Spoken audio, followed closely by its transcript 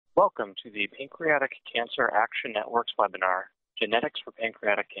Welcome to the Pancreatic Cancer Action Network's webinar, Genetics for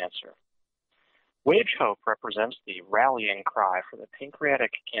Pancreatic Cancer. Wage Hope represents the rallying cry for the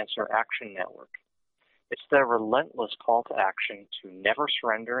Pancreatic Cancer Action Network. It's their relentless call to action to never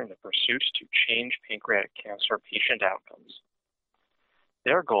surrender in the pursuit to change pancreatic cancer patient outcomes.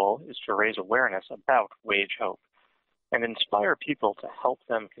 Their goal is to raise awareness about Wage Hope and inspire people to help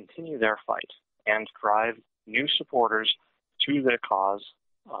them continue their fight and drive new supporters to their cause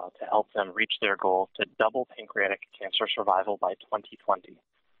to help them reach their goal to double pancreatic cancer survival by 2020.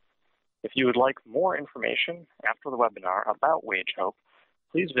 If you would like more information after the webinar about Wage Hope,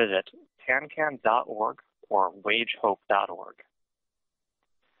 please visit pancan.org or wagehope.org.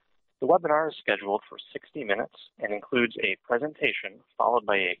 The webinar is scheduled for 60 minutes and includes a presentation followed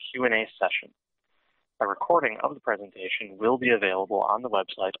by a Q&A session. A recording of the presentation will be available on the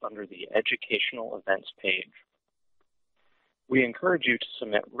website under the Educational Events page. We encourage you to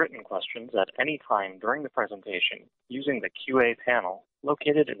submit written questions at any time during the presentation using the QA panel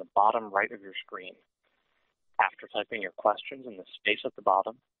located in the bottom right of your screen. After typing your questions in the space at the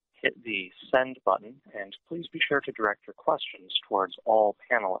bottom, hit the Send button, and please be sure to direct your questions towards all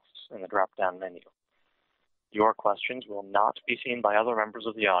panelists in the drop-down menu. Your questions will not be seen by other members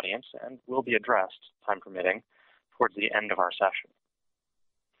of the audience and will be addressed, time permitting, towards the end of our session.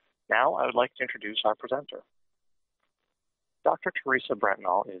 Now, I would like to introduce our presenter. Dr. Teresa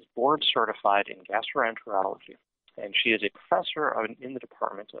Brentnall is board certified in gastroenterology, and she is a professor in the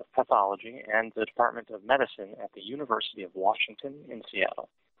Department of Pathology and the Department of Medicine at the University of Washington in Seattle.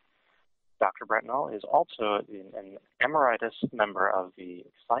 Dr. Brentnall is also an emeritus member of the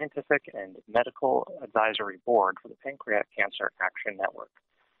Scientific and Medical Advisory Board for the Pancreatic Cancer Action Network.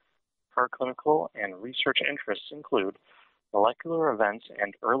 Her clinical and research interests include molecular events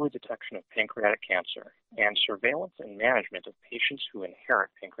and early detection of pancreatic cancer, and surveillance and management of patients who inherit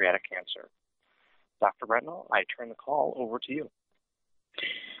pancreatic cancer. Dr. Brentnall, I turn the call over to you.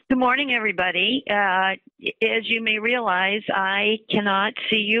 Good morning, everybody. As you may realize, I cannot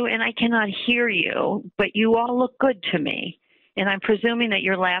see you and I cannot hear you, but you all look good to me. And I'm presuming that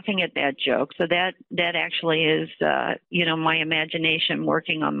you're laughing at that joke. So that actually is, my imagination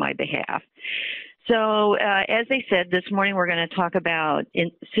working on my behalf. So as I said, this morning we're going to talk about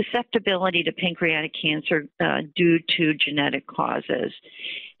susceptibility to pancreatic cancer due to genetic causes.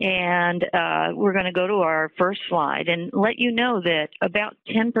 And we're going to go to our first slide and let you know that about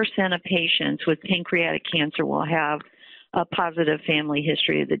 10% of patients with pancreatic cancer will have a positive family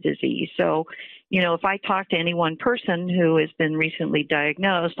history of the disease. So, if I talk to any one person who has been recently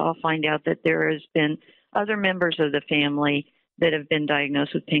diagnosed, I'll find out that there has been other members of the family that have been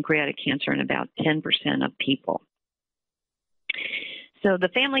diagnosed with pancreatic cancer in about 10% of people. So the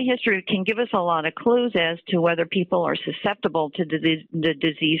family history can give us a lot of clues as to whether people are susceptible to the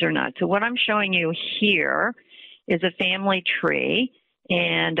disease or not. So what I'm showing you here is a family tree,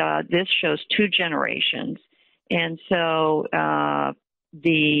 and this shows 2 generations. And so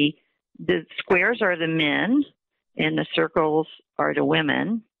the squares are the men, and the circles are the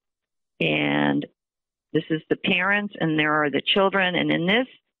women, and this is the parents, and there are the children. And in this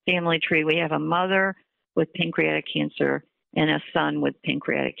family tree, we have a mother with pancreatic cancer and a son with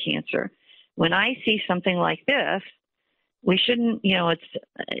pancreatic cancer. When I see something like this, we shouldn't,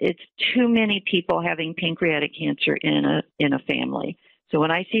 it's too many people having pancreatic cancer in a family. So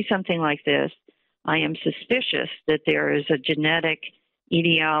when I see something like this, I am suspicious that there is a genetic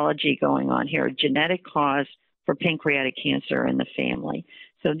etiology going on here, a genetic cause for pancreatic cancer in the family.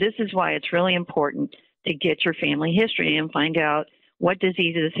 So this is why it's really important to get your family history and find out what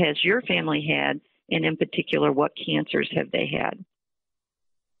diseases has your family had, and in particular, what cancers have they had.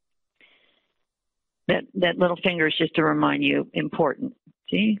 That little finger is just to remind you, important.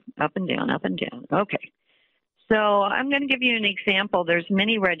 See, up and down, up and down. Okay. So I'm going to give you an example. There's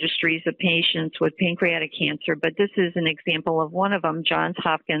many registries of patients with pancreatic cancer, but this is an example of one of them. Johns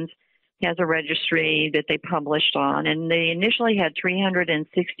Hopkins has a registry that they published on, and they initially had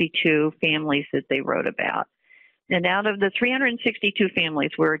 362 families that they wrote about. And out of the 362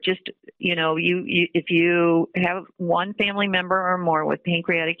 families, where just, if you have one family member or more with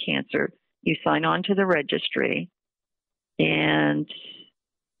pancreatic cancer, you sign on to the registry, and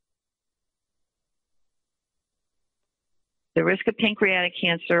the risk of pancreatic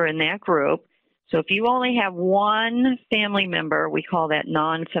cancer in that group. So if you only have one family member, we call that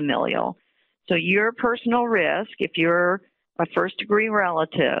non-familial. So your personal risk, if you're a first-degree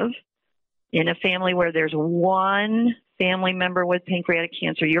relative in a family where there's one family member with pancreatic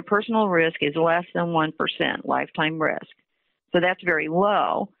cancer, your personal risk is less than 1% lifetime risk. So that's very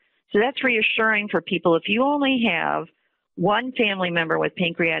low. So that's reassuring for people. If you only have one family member with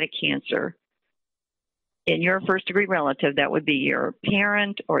pancreatic cancer in your first-degree relative, that would be your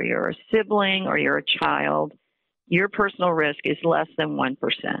parent or your sibling or your child, your personal risk is less than 1%.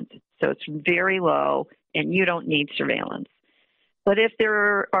 So it's very low, and you don't need surveillance. But if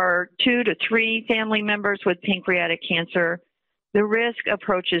there are 2 to 3 family members with pancreatic cancer, the risk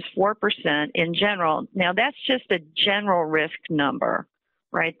approaches 4% in general. Now, that's just a general risk number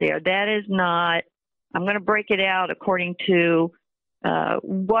right there. That is not, I'm going to break it out according to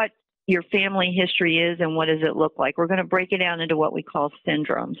what your family history is and what does it look like. We're going to break it out into what we call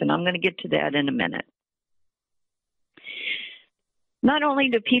syndromes, and I'm going to get to that in a minute. Not only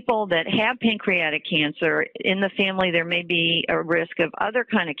do people that have pancreatic cancer in the family, there may be a risk of other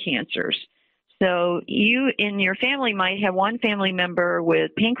kind of cancers. So you in your family might have one family member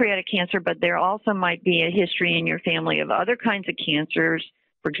with pancreatic cancer, but there also might be a history in your family of other kinds of cancers,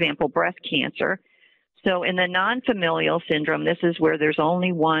 for example, breast cancer. So in the non-familial syndrome, this is where there's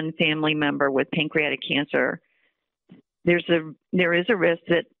only one family member with pancreatic cancer. There is a risk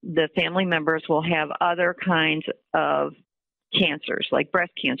that the family members will have other kinds of cancers, like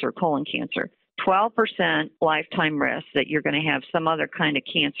breast cancer, colon cancer. 12% lifetime risk that you're going to have some other kind of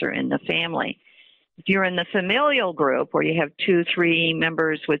cancer in the family. If you're in the familial group where you have 2, 3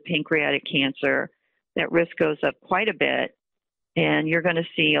 members with pancreatic cancer, that risk goes up quite a bit, and you're going to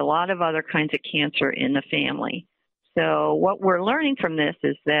see a lot of other kinds of cancer in the family. So what we're learning from this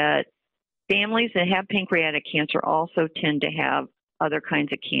is that families that have pancreatic cancer also tend to have other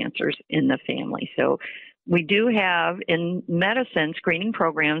kinds of cancers in the family. So we do have in medicine screening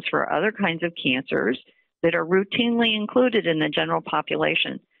programs for other kinds of cancers that are routinely included in the general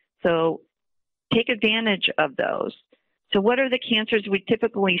population. So take advantage of those. So what are the cancers we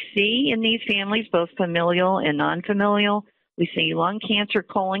typically see in these families, both familial and non-familial? We see lung cancer,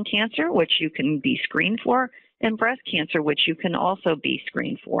 colon cancer, which you can be screened for, and breast cancer, which you can also be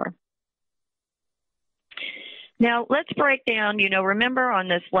screened for. Now, let's break down, remember on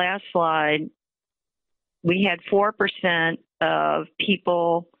this last slide, we had 4% of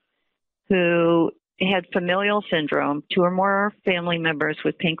people who had familial syndrome, 2 or more family members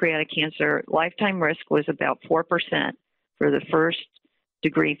with pancreatic cancer. Lifetime risk was about 4% for the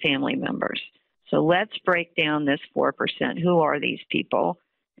first-degree family members. So let's break down this 4%. Who are these people,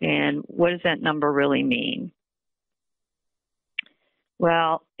 and what does that number really mean?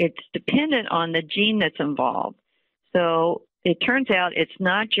 Well, it's dependent on the gene that's involved. So it turns out it's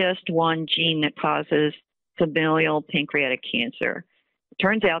not just one gene that causes familial pancreatic cancer. It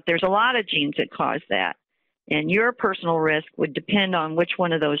turns out there's a lot of genes that cause that, and your personal risk would depend on which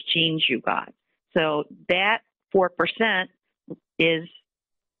one of those genes you got. So that 4% is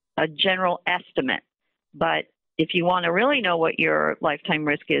a general estimate, but if you want to really know what your lifetime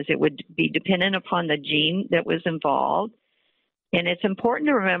risk is, it would be dependent upon the gene that was involved. And it's important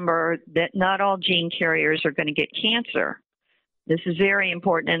to remember that not all gene carriers are going to get cancer. This is very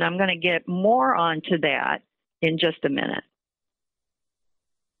important, and I'm going to get more onto that in just a minute.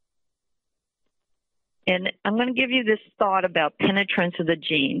 And I'm going to give you this thought about penetrance of the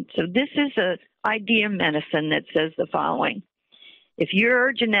gene. So this is an idea of medicine that says the following. If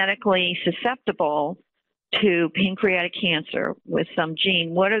you're genetically susceptible to pancreatic cancer with some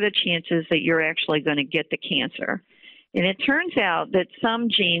gene, what are the chances that you're actually going to get the cancer? And it turns out that some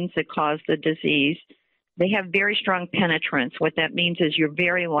genes that cause the disease, they have very strong penetrance. What that means is you're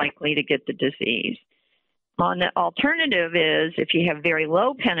very likely to get the disease. On the alternative is if you have very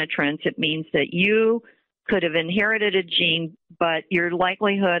low penetrance, it means that you could have inherited a gene, but your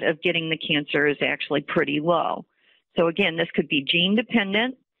likelihood of getting the cancer is actually pretty low. So again, this could be gene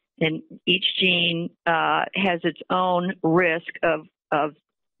dependent, and each gene has its own risk of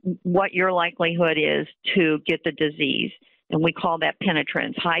what your likelihood is to get the disease. And we call that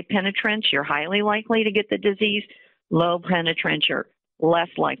penetrance. High penetrance, you're highly likely to get the disease. Low penetrance, you're less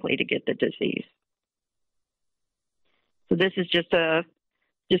likely to get the disease. So this is just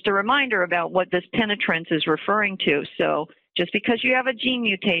a reminder about what this penetrance is referring to. So just because you have a gene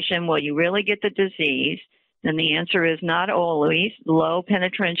mutation, will you really get the disease? And the answer is not always. Low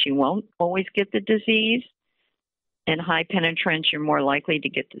penetrance, you won't always get the disease. And high penetrance, you're more likely to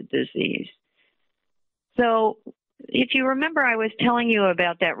get the disease. So if you remember, I was telling you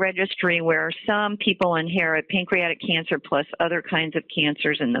about that registry where some people inherit pancreatic cancer plus other kinds of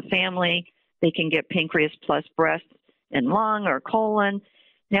cancers in the family. They can get pancreas plus breast and lung or colon.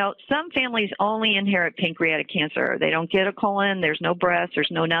 Now, some families only inherit pancreatic cancer. They don't get a colon, there's no breast,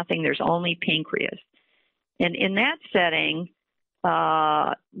 there's no nothing, there's only pancreas. And in that setting,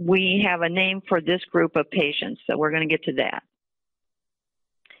 we have a name for this group of patients, so we're going to get to that.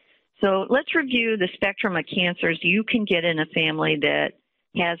 So let's review the spectrum of cancers you can get in a family that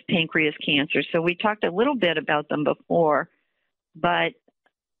has pancreas cancer. So we talked a little bit about them before, but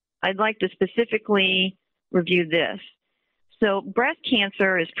I'd like to specifically review this. So breast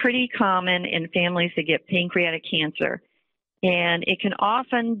cancer is pretty common in families that get pancreatic cancer, and it can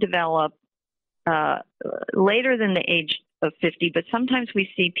often develop later than the age of 50, but sometimes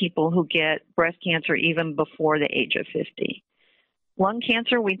we see people who get breast cancer even before the age of 50. Lung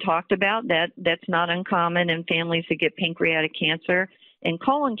cancer, we talked about, that's not uncommon in families that get pancreatic cancer. And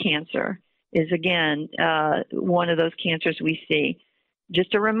colon cancer is, again, one of those cancers we see.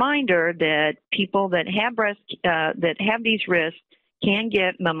 Just a reminder that people that have these risks can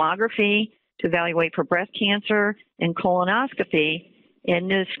get mammography to evaluate for breast cancer and colonoscopy, and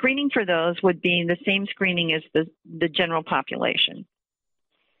the screening for those would be the same screening as the general population.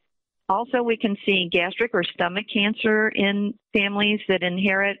 Also, we can see gastric or stomach cancer in families that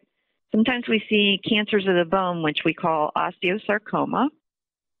inherit. Sometimes we see cancers of the bone, which we call osteosarcoma.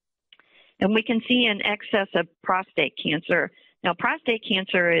 And we can see an excess of prostate cancer. Now, prostate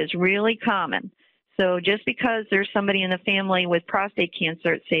cancer is really common. So just because there's somebody in the family with prostate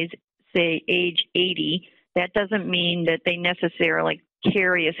cancer at, say age 80, that doesn't mean that they necessarily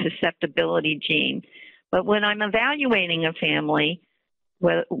carry a susceptibility gene. But when I'm evaluating a family,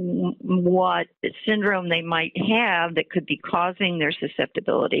 what syndrome they might have that could be causing their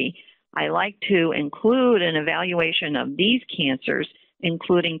susceptibility, I like to include an evaluation of these cancers,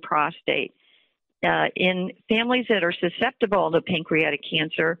 including prostate. In families that are susceptible to pancreatic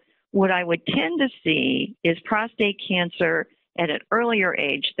cancer, what I would tend to see is prostate cancer at an earlier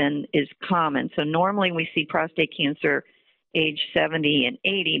age than is common. So normally we see prostate cancer age 70 and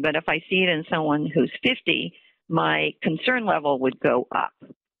 80, but if I see it in someone who's 50, my concern level would go up.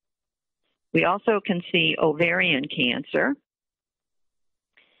 We also can see ovarian cancer.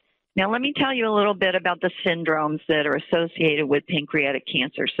 Now, let me tell you a little bit about the syndromes that are associated with pancreatic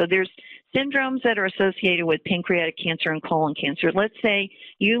cancer. So there's syndromes that are associated with pancreatic cancer and colon cancer. Let's say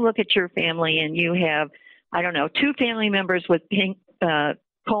you look at your family and you have, I don't know, 2 family members with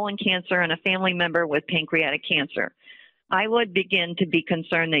colon cancer and a family member with pancreatic cancer. I would begin to be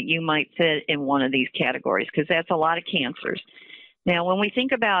concerned that you might fit in one of these categories because that's a lot of cancers. Now, when we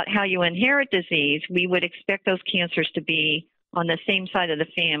think about how you inherit disease, we would expect those cancers to be on the same side of the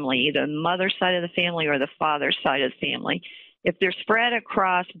family, either the mother's side of the family or the father's side of the family. If they're spread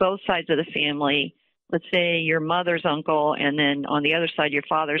across both sides of the family, let's say your mother's uncle and then on the other side your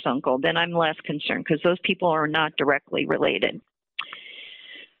father's uncle, then I'm less concerned because those people are not directly related.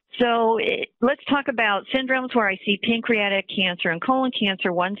 So let's talk about syndromes where I see pancreatic cancer and colon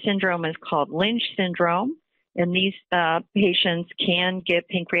cancer. One syndrome is called Lynch syndrome, and these patients can get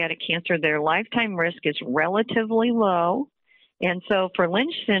pancreatic cancer. Their lifetime risk is relatively low. And so for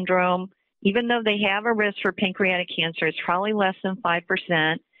Lynch syndrome, even though they have a risk for pancreatic cancer, it's probably less than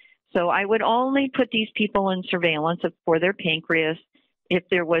 5%. So I would only put these people in surveillance for their pancreas if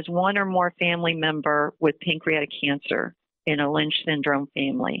there was one or more family member with pancreatic cancer in a Lynch syndrome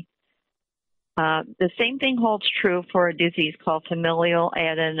family. The same thing holds true for a disease called familial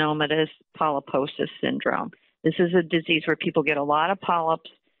adenomatous polyposis syndrome. This is a disease where people get a lot of polyps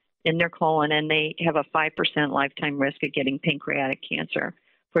in their colon and they have a 5% lifetime risk of getting pancreatic cancer.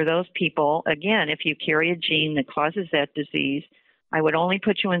 For those people, again, if you carry a gene that causes that disease, I would only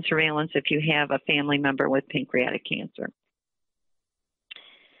put you in surveillance if you have a family member with pancreatic cancer.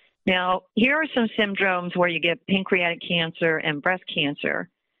 Now, here are some syndromes where you get pancreatic cancer and breast cancer.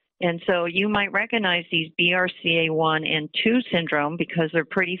 And so you might recognize these BRCA1 and 2 syndrome because they're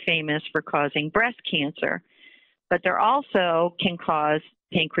pretty famous for causing breast cancer. But they also can cause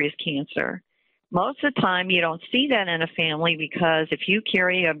pancreas cancer. Most of the time, you don't see that in a family because if you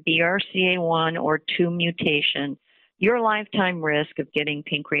carry a BRCA1 or 2 mutation, your lifetime risk of getting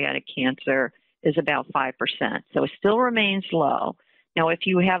pancreatic cancer is about 5%. So it still remains low. Now, if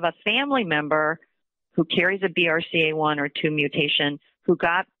you have a family member who carries a BRCA1 or 2 mutation who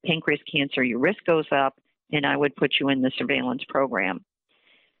got pancreas cancer, your risk goes up, and I would put you in the surveillance program.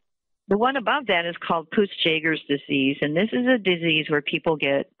 The one above that is called Peutz-Jeghers disease, and this is a disease where people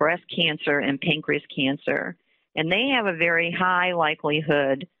get breast cancer and pancreas cancer, and they have a very high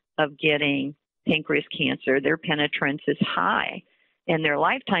likelihood of getting pancreas cancer. Their penetrance is high, and their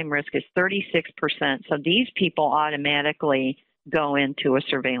lifetime risk is 36%. So these people automatically go into a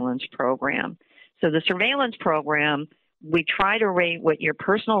surveillance program. So the surveillance program, we try to rate what your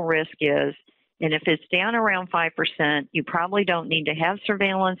personal risk is, and if it's down around 5%, you probably don't need to have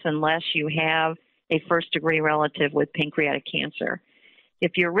surveillance unless you have a first-degree relative with pancreatic cancer.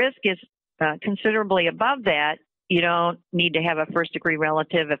 If your risk is considerably above that, you don't need to have a first-degree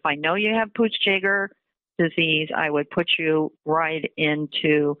relative. If I know you have Peutz-Jeghers disease, I would put you right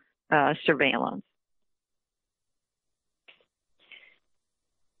into surveillance.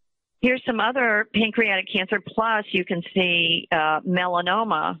 Here's some other pancreatic cancer, plus you can see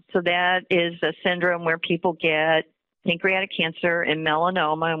melanoma. So that is a syndrome where people get pancreatic cancer and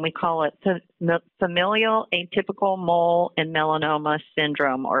melanoma, and we call it familial atypical mole and melanoma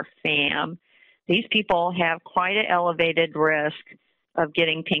syndrome, or FAM. These people have quite an elevated risk of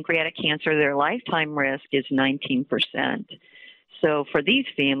getting pancreatic cancer. Their lifetime risk is 19%. So for these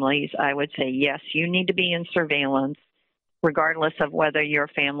families, I would say, yes, you need to be in surveillance, regardless of whether your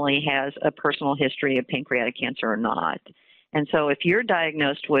family has a personal history of pancreatic cancer or not. And so if you're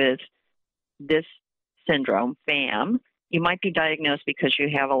diagnosed with this syndrome, FAM, you might be diagnosed because you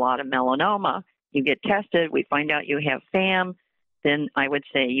have a lot of melanoma. You get tested, we find out you have FAM, then I would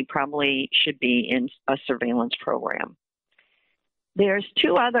say you probably should be in a surveillance program. There's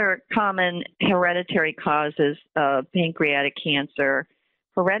two other common hereditary causes of pancreatic cancer.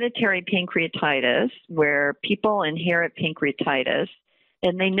 Hereditary pancreatitis, where people inherit pancreatitis,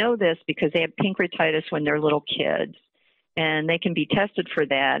 and they know this because they have pancreatitis when they're little kids, and they can be tested for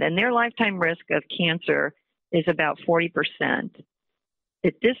that, and their lifetime risk of cancer is about 40%.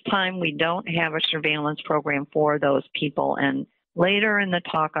 At this time, we don't have a surveillance program for those people, and later in the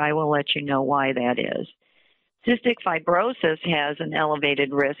talk, I will let you know why that is. Cystic fibrosis has an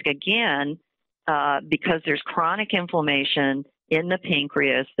elevated risk, again, because there's chronic inflammation in the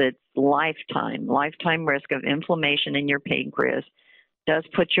pancreas that's lifetime risk of inflammation in your pancreas does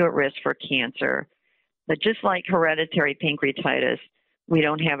put you at risk for cancer. But just like hereditary pancreatitis, we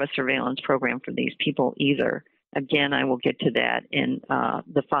don't have a surveillance program for these people either. Again, I will get to that in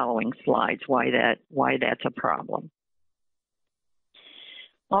the following slides, why that's a problem.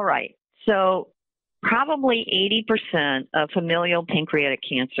 All right, so probably 80% of familial pancreatic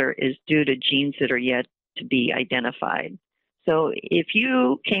cancer is due to genes that are yet to be identified. So if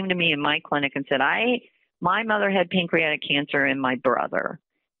you came to me in my clinic and said, my mother had pancreatic cancer and my brother,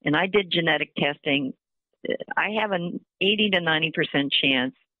 and I did genetic testing, I have an 80 to 90%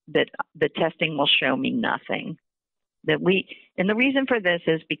 chance that the testing will show me nothing. And the reason for this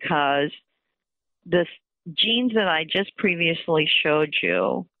is because the genes that I just previously showed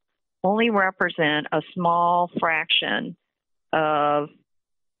you only represent a small fraction of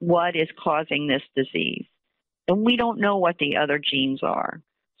what is causing this disease. And we don't know what the other genes are.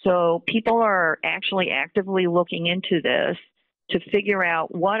 So people are actually actively looking into this to figure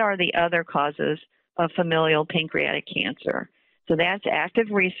out what are the other causes of familial pancreatic cancer. So that's active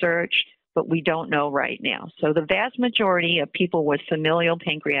research, but we don't know right now. So the vast majority of people with familial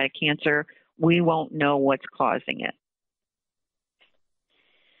pancreatic cancer, we won't know what's causing it.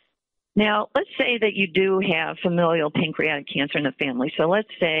 Now, let's say that you do have familial pancreatic cancer in the family. So let's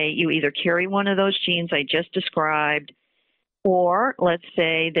say you either carry one of those genes I just described, or let's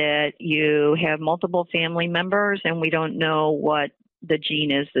say that you have multiple family members and we don't know what the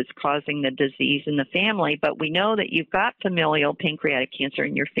gene is that's causing the disease in the family, but we know that you've got familial pancreatic cancer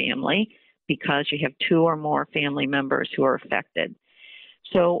in your family because you have two or more family members who are affected.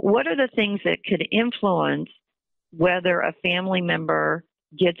 So what are the things that could influence whether a family member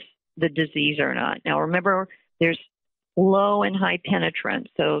gets the disease or not? Now, remember, there's low and high penetrance.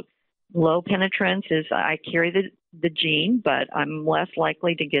 So low penetrance is I carry the gene, but I'm less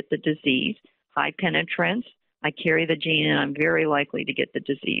likely to get the disease. High penetrance, I carry the gene and I'm very likely to get the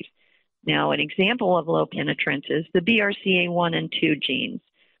disease. Now, an example of low penetrance is the BRCA1 and 2 genes.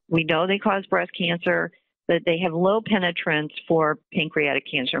 We know they cause breast cancer, but they have low penetrance for pancreatic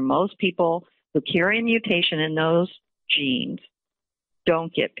cancer. Most people who carry a mutation in those genes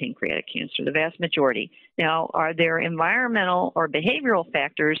don't get pancreatic cancer, the vast majority. Now, are there environmental or behavioral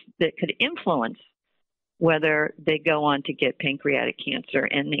factors that could influence whether they go on to get pancreatic cancer?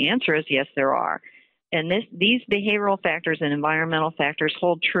 And the answer is yes, there are. And these behavioral factors and environmental factors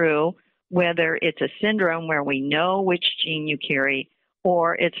hold true whether it's a syndrome where we know which gene you carry,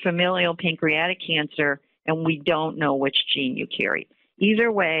 or it's familial pancreatic cancer and we don't know which gene you carry.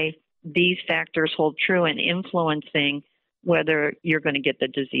 Either way, these factors hold true in influencing whether you're going to get the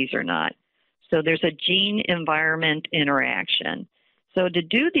disease or not. So there's a gene-environment interaction. So to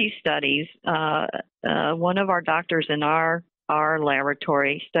do these studies, one of our doctors in our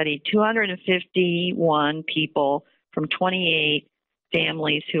laboratory studied 251 people from 28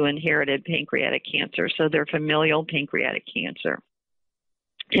 families who inherited pancreatic cancer, so they're familial pancreatic cancer.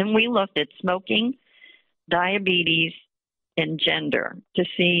 And we looked at smoking, diabetes, and gender to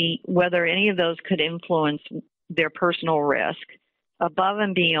see whether any of those could influence their personal risk above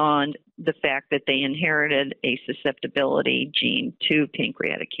and beyond the fact that they inherited a susceptibility gene to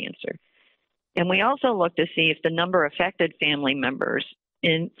pancreatic cancer. And we also looked to see if the number of affected family members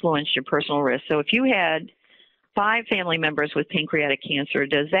influenced your personal risk. So if you had 5 family members with pancreatic cancer,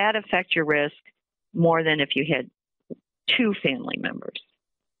 does that affect your risk more than if you had 2 family members?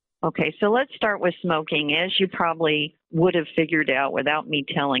 Okay, so let's start with smoking. As you probably would have figured out without me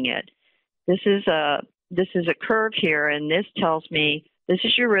telling it, this is a curve here, and this tells me this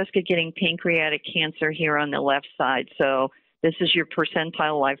is your risk of getting pancreatic cancer here on the left side. So this is your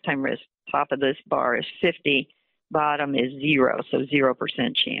percentile lifetime risk. Top of this bar is 50, bottom is 0, so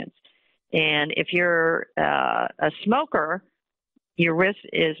 0% chance. And if you're a smoker, your risk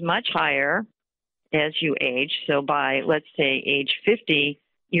is much higher as you age. So by, let's say, age 50,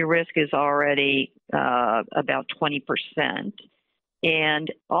 your risk is already about 20%.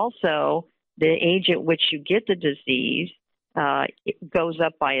 And also, the age at which you get the disease it goes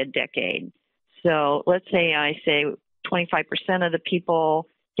up by a decade. So let's say I say 25% of the people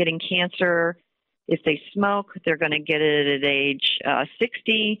getting cancer, if they smoke, they're going to get it at age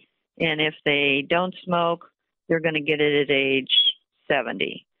 60. And if they don't smoke, they're going to get it at age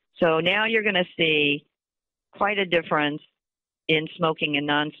 70. So now you're going to see quite a difference in smoking and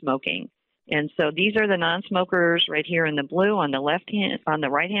non-smoking. And so these are the non-smokers right here in the blue on the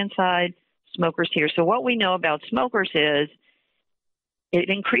right-hand side, smokers here. So what we know about smokers is it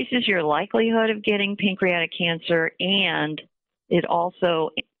increases your likelihood of getting pancreatic cancer, and it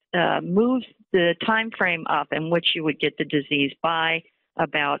also moves the time frame up in which you would get the disease by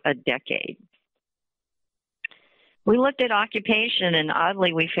about a decade. We looked at occupation, and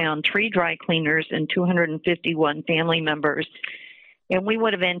oddly, we found 3 dry cleaners and 251 family members. And we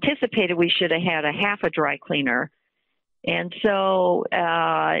would have anticipated we should have had a half a dry cleaner. And so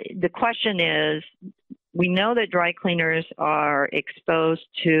the question is, we know that dry cleaners are exposed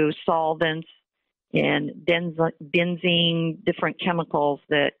to solvents and benzene, different chemicals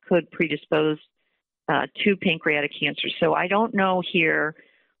that could predispose to pancreatic cancer. So I don't know here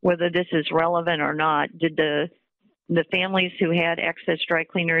whether this is relevant or not. Did the families who had excess dry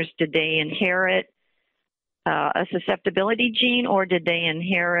cleaners, did they inherit a susceptibility gene, or did they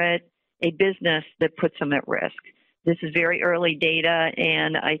inherit a business that puts them at risk? This is very early data,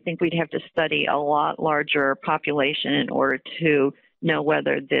 and I think we'd have to study a lot larger population in order to know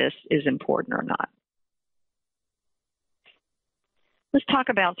whether this is important or not. Let's talk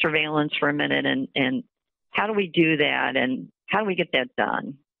about surveillance for a minute, and how do we do that, and how do we get that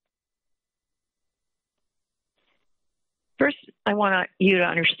done? First, I want you to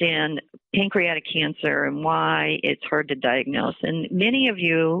understand pancreatic cancer and why it's hard to diagnose. And many of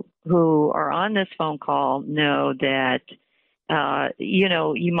you who are on this phone call know that,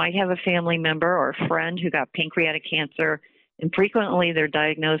 you might have a family member or a friend who got pancreatic cancer, and frequently they're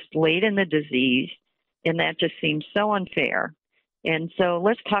diagnosed late in the disease, and that just seems so unfair. And so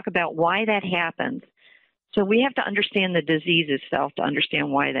let's talk about why that happens. So we have to understand the disease itself to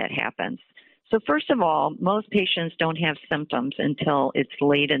understand why that happens. So first of all, most patients don't have symptoms until it's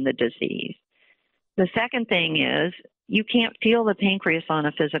late in the disease. The second thing is you can't feel the pancreas on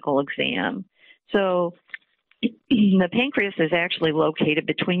a physical exam. So the pancreas is actually located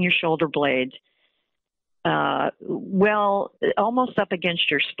between your shoulder blades, almost up against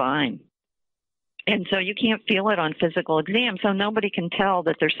your spine. And so you can't feel it on physical exam, so nobody can tell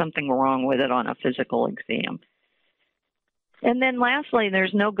that there's something wrong with it on a physical exam. And then lastly,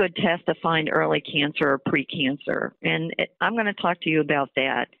 there's no good test to find early cancer or precancer. And I'm going to talk to you about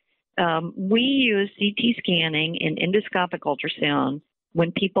that. We use CT scanning and endoscopic ultrasound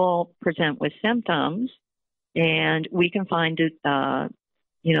when people present with symptoms, and we can find,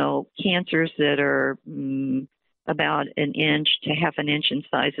 cancers that are about an inch to half an inch in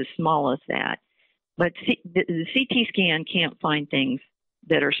size, as small as that. But the CT scan can't find things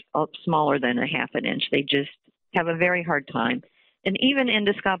that are smaller than a half an inch. They just have a very hard time. And even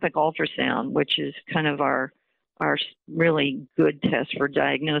endoscopic ultrasound, which is kind of our really good test for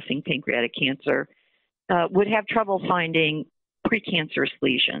diagnosing pancreatic cancer, would have trouble finding precancerous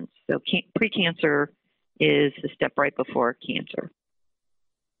lesions. So precancer is the step right before cancer.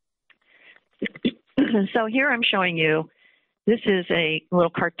 So here I'm showing you, this is a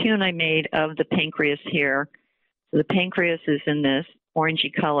little cartoon I made of the pancreas here. So the pancreas is in this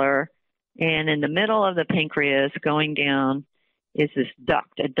orangey color, and in the middle of the pancreas going down is this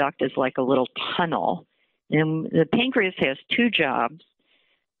duct. A duct is like a little tunnel. And the pancreas has 2 jobs.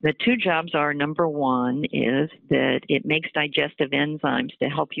 The 2 jobs are, number one is that it makes digestive enzymes to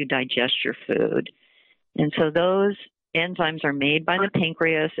help you digest your food. And so those enzymes are made by the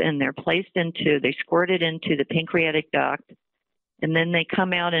pancreas, and they're placed they squirt it into the pancreatic duct, and then they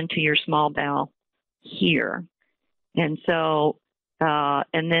come out into your small bowel here. And so,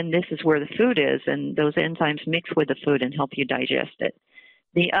 and then this is where the food is, and those enzymes mix with the food and help you digest it.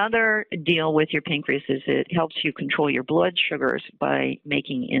 The other deal with your pancreas is it helps you control your blood sugars by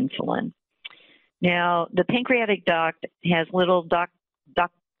making insulin. Now, the pancreatic duct has little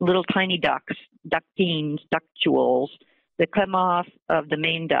tiny ducts, ductules that come off of the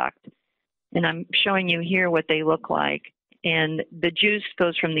main duct. And I'm showing you here what they look like. And the juice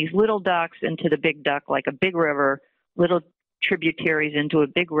goes from these little ducts into the big duct like a big river, little tributaries into a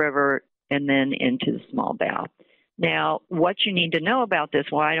big river, and then into the small bowel. Now, what you need to know about this,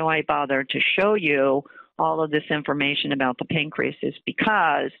 why do I bother to show you all of this information about the pancreas, is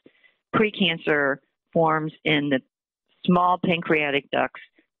because precancer forms in the small pancreatic ducts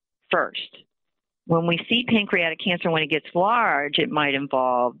first. When we see pancreatic cancer, when it gets large, it might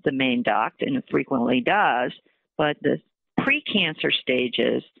involve the main duct, and it frequently does, but the precancer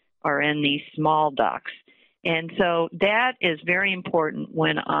stages are in these small ducts. And so that is very important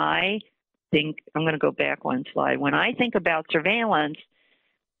when I think, I'm going to go back one slide. When I think about surveillance,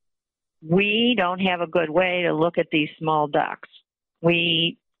 we don't have a good way to look at these small ducts.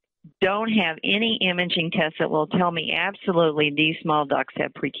 We don't have any imaging tests that will tell me absolutely these small ducts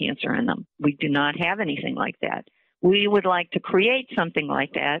have precancer in them. We do not have anything like that. We would like to create something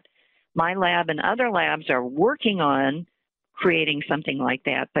like that. My lab and other labs are working on creating something like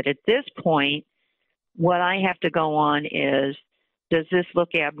that. But at this point, what I have to go on is, does this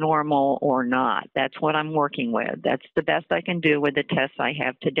look abnormal or not? That's what I'm working with. That's the best I can do with the tests I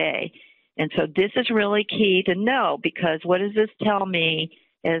have today. And so this is really key to know, because what does this tell me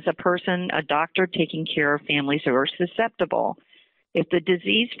as a person, a doctor taking care of families who are susceptible? If the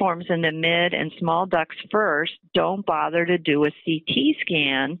disease forms in the mid and small ducts first, don't bother to do a CT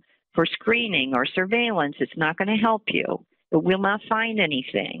scan for screening or surveillance. It's not going to help you. It will not find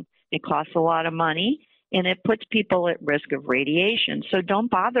anything. It costs a lot of money, and it puts people at risk of radiation. So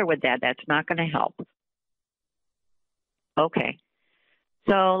don't bother with that. That's not going to help. Okay.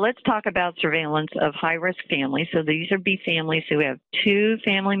 So let's talk about surveillance of high-risk families. So these would be families who have 2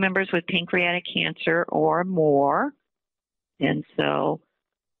 family members with pancreatic cancer or more. And so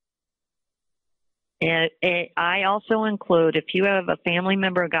I also include, if you have a family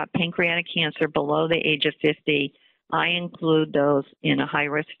member who got pancreatic cancer below the age of 50, I include those in a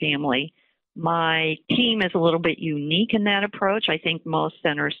high-risk family. My team is a little bit unique in that approach. I think most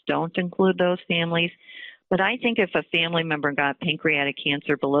centers don't include those families. But I think if a family member got pancreatic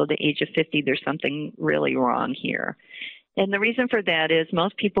cancer below the age of 50, there's something really wrong here. And the reason for that is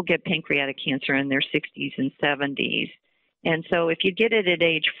most people get pancreatic cancer in their 60s and 70s. And so if you get it at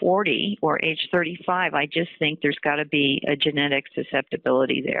age 40 or age 35, I just think there's got to be a genetic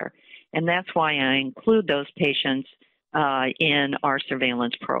susceptibility there. And that's why I include those patients in our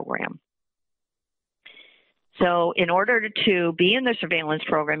surveillance program. So in order to be in the surveillance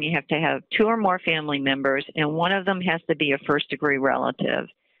program, you have to have 2 or more family members, and one of them has to be a first-degree relative.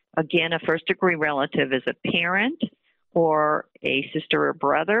 Again, a first-degree relative is a parent or a sister or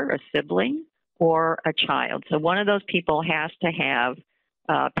brother, a sibling, or a child. So one of those people has to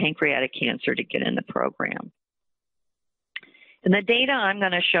have pancreatic cancer to get in the program. And the data I'm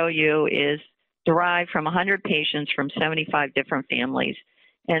going to show you is derived from 100 patients from 75 different families.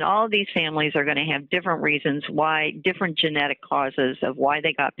 And all of these families are going to have different reasons why, different genetic causes of why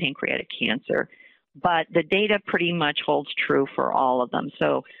they got pancreatic cancer. But the data pretty much holds true for all of them.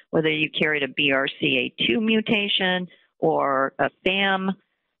 So whether you carried a BRCA2 mutation or a FAM,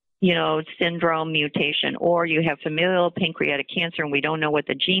 syndrome mutation, or you have familial pancreatic cancer and we don't know what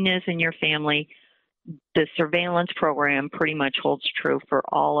the gene is in your family, the surveillance program pretty much holds true for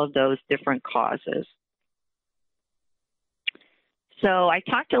all of those different causes. So I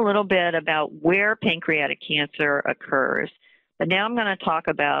talked a little bit about where pancreatic cancer occurs, but now I'm going to talk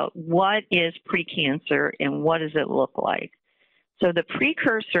about what is precancer and what does it look like. So the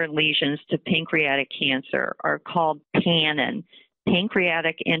precursor lesions to pancreatic cancer are called PANN,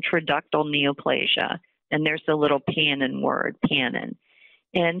 pancreatic intraductal neoplasia, and there's the little PANN word, PANN.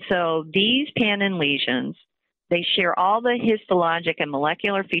 And so these PANN lesions, they share all the histologic and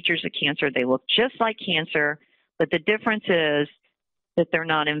molecular features of cancer. They look just like cancer, but the difference is that they're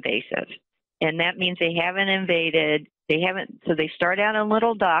not invasive. And that means they haven't invaded, so they start out in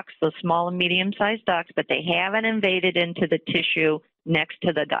little ducts, those small and medium-sized ducts, but they haven't invaded into the tissue next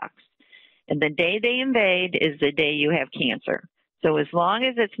to the ducts. And the day they invade is the day you have cancer. So as long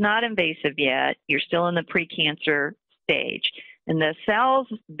as it's not invasive yet, you're still in the precancer stage. And the cells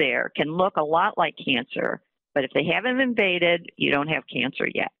there can look a lot like cancer, but if they haven't invaded, you don't have cancer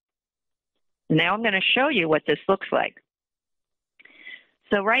yet. Now I'm going to show you what this looks like.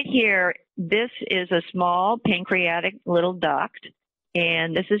 So right here, this is a small pancreatic little duct,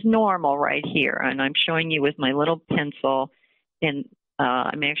 and this is normal right here. And I'm showing you with my little pencil, and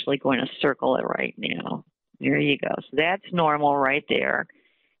I'm actually going to circle it right now. There you go. So that's normal right there.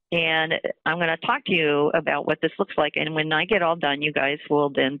 And I'm going to talk to you about what this looks like. And when I get all done, you guys will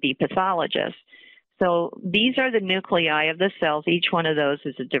then be pathologists. So these are the nuclei of the cells. Each one of those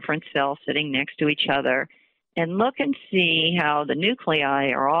is a different cell sitting next to each other. And look and see how the nuclei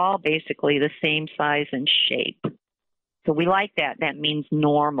are all basically the same size and shape. So we like that. That means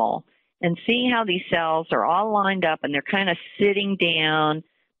normal. And see how these cells are all lined up and they're kind of sitting down,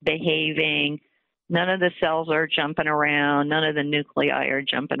 behaving. None of the cells are jumping around. None of the nuclei are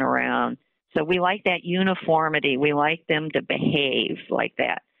jumping around. So we like that uniformity. We like them to behave like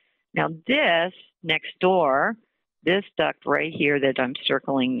that. Now this next door, this duct right here that I'm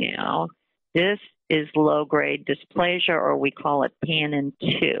circling now, this is low-grade dysplasia, or we call it Pannin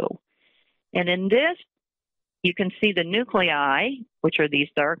 2. And in this, you can see the nuclei, which are these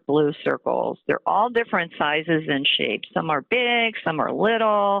dark blue circles. They're all different sizes and shapes. Some are big, some are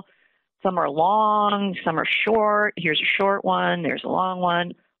little, some are long, some are short. Here's a short one, there's a long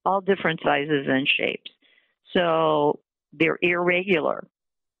one, all different sizes and shapes. So they're irregular.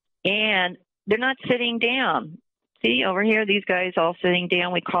 And they're not sitting down. See, over here, these guys all sitting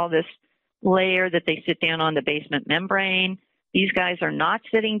down. We call this layer that they sit down on the basement membrane. These guys are not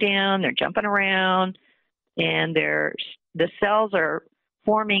sitting down. They're jumping around. And the cells are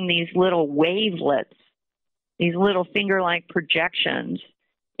forming these little wavelets, these little finger-like projections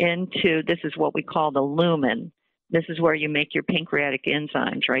into, this is what we call the lumen. This is where you make your pancreatic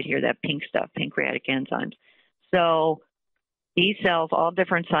enzymes right here, that pink stuff, pancreatic enzymes. So these cells, all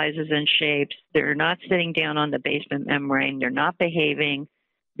different sizes and shapes, they're not sitting down on the basement membrane. They're not behaving.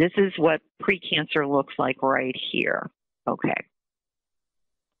 This is what precancer looks like right here. Okay.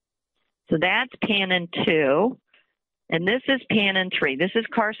 So that's Pannin 2, and this is Pannin 3. This is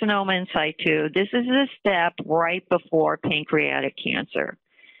carcinoma in situ. This is the step right before pancreatic cancer.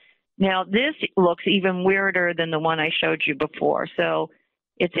 Now, this looks even weirder than the one I showed you before. So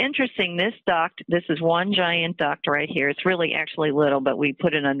it's interesting, this duct, this is one giant duct right here. It's really actually little, but we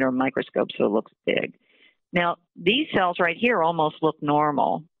put it under a microscope so it looks big. Now, these cells right here almost look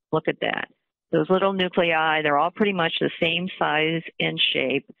normal. Look at that. Those little nuclei, they're all pretty much the same size and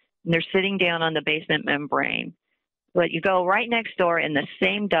shape, and they're sitting down on the basement membrane. But you go right next door in the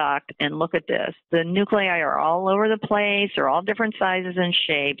same duct and look at this. The nuclei are all over the place. They're all different sizes and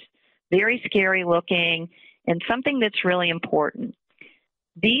shapes, very scary looking, and something that's really important.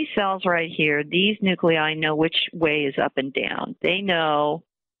 These cells right here, these nuclei know which way is up and down. They know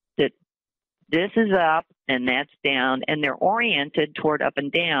that this is up and that's down, and they're oriented toward up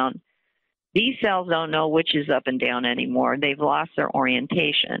and down. These cells don't know which is up and down anymore. They've lost their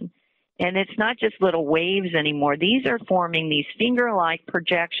orientation. And it's not just little waves anymore. These are forming these finger-like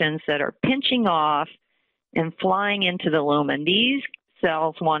projections that are pinching off and flying into the lumen. These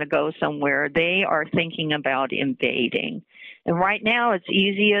cells want to go somewhere. They are thinking about invading. And right now it's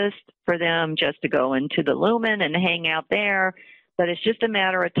easiest for them just to go into the lumen and hang out there, but it's just a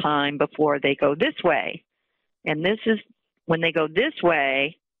matter of time before they go this way. And this is, when they go this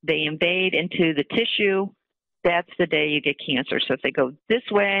way, they invade into the tissue. That's the day you get cancer. So if they go this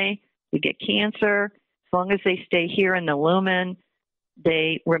way, you get cancer. As long as they stay here in the lumen,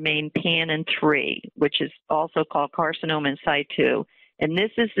 they remain Pannin 3, which is also called carcinoma in situ. And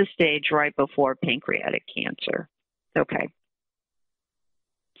this is the stage right before pancreatic cancer. Okay.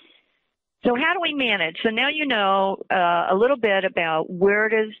 So how do we manage? So now you know a little bit about where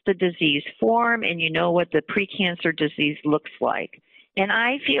does the disease form, and you know what the precancer disease looks like. And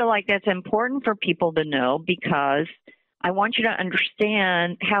I feel like that's important for people to know because I want you to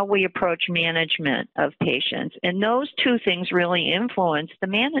understand how we approach management of patients. And those two things really influence the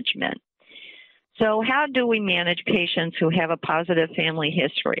management. So how do we manage patients who have a positive family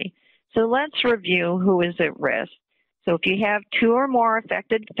history? So let's review who is at risk. So if you have 2 or more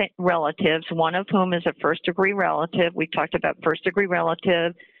affected relatives, one of whom is a first-degree relative, we talked about first-degree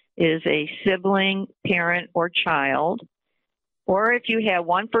relative is a sibling, parent, or child. Or if you have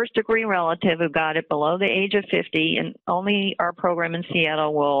one first-degree relative who got it below the age of 50, and only our program in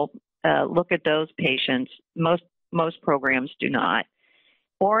Seattle will look at those patients. Most programs do not.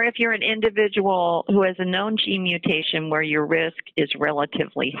 Or if you're an individual who has a known gene mutation where your risk is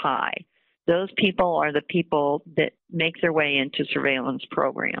relatively high. Those people are the people that make their way into surveillance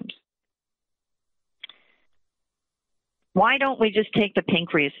programs. Why don't we just take the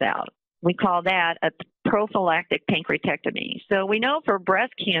pancreas out? we call that a prophylactic pancreatectomy. So we know for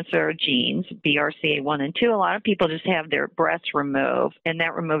breast cancer genes, BRCA1 and 2, a lot of people just have their breasts removed, and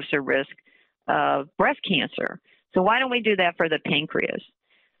that removes their risk of breast cancer. So why don't we do that for the pancreas?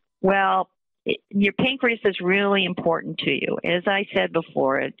 Well, your pancreas is really important to you. As I said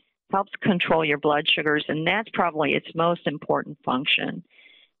before, it helps control your blood sugars, and that's probably its most important function.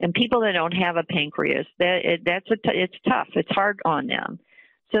 And people that don't have a pancreas, it's tough. It's hard on them.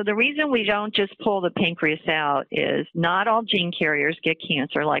 So the reason we don't just pull the pancreas out is not all gene carriers get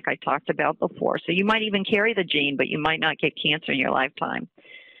cancer, like I talked about before. So you might even carry the gene, but you might not get cancer in your lifetime.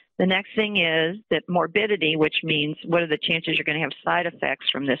 The next thing is that morbidity, which means what are the chances you're going to have side effects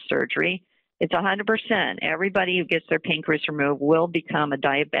from this surgery? It's 100%. Everybody who gets their pancreas removed will become a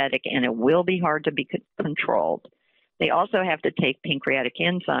diabetic, and it will be hard to be controlled. They also have to take pancreatic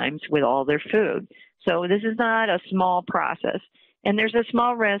enzymes with all their food. So this is not a small process. And there's a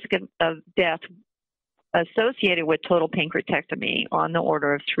small risk of death associated with total pancreatectomy on the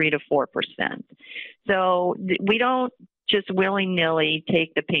order of 3 to 4%. So we don't just willy-nilly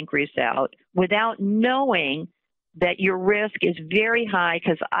take the pancreas out without knowing that your risk is very high,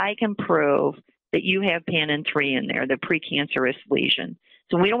 because I can prove that you have Panin-3 in there, the precancerous lesion.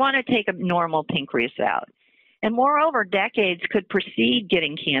 So we don't want to take a normal pancreas out. And moreover, decades could precede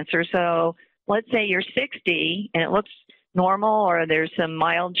getting cancer. So let's say you're 60 and it looks normal, or there's some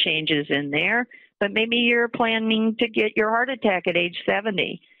mild changes in there, but maybe you're planning to get your heart attack at age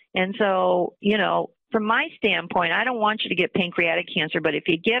 70. And so, you know, from my standpoint, I don't want you to get pancreatic cancer, but if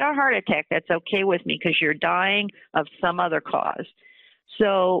you get a heart attack, that's okay with me, because you're dying of some other cause.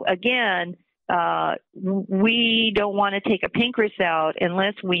 So again, we don't want to take a pancreas out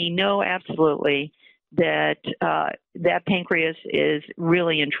unless we know absolutely that that pancreas is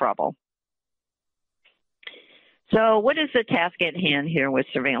really in trouble. So what is the task at hand here with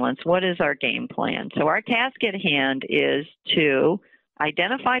surveillance? What is our game plan? So our task at hand is to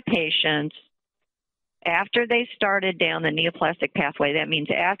identify patients after they started down the neoplastic pathway. That means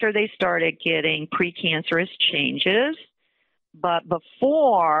after they started getting precancerous changes, but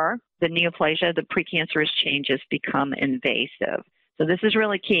before the neoplasia, the precancerous changes become invasive. So this is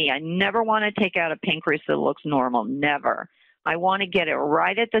really key. I never want to take out a pancreas that looks normal, never. I want to get it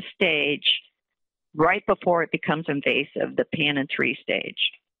right at the stage, right before it becomes invasive, the Panin-3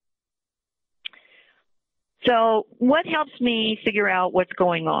 stage. So what helps me figure out what's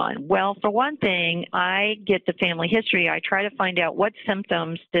going on? Well, for one thing, I get the family history. I try to find out what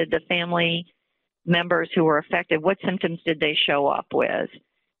symptoms did the family members who were affected, what symptoms did they show up with?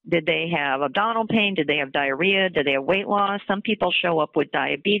 Did they have abdominal pain? Did they have diarrhea? Did they have weight loss? Some people show up with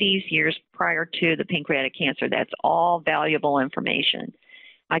diabetes years prior to the pancreatic cancer. That's all valuable information.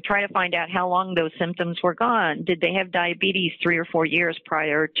 I try to find out how long those symptoms were gone. Did they have diabetes 3 or 4 years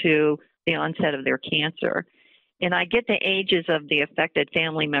prior to the onset of their cancer? And I get the ages of the affected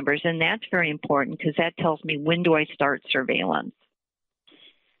family members, and that's very important, because that tells me when do I start surveillance.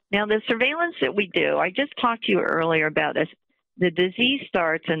 Now, the surveillance that we do, I just talked to you earlier about this. The disease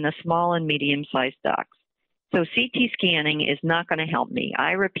starts in the small and medium-sized ducts. So CT scanning is not going to help me.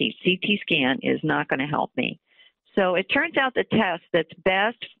 I repeat, CT scan is not going to help me. So it turns out the test that's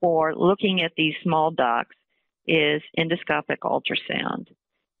best for looking at these small ducts is endoscopic ultrasound.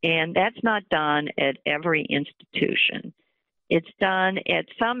 And that's not done at every institution. It's done at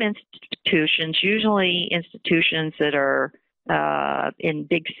some institutions, usually institutions that are in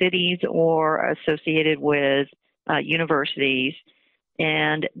big cities or associated with universities.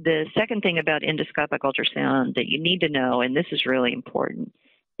 And the second thing about endoscopic ultrasound that you need to know, and this is really important,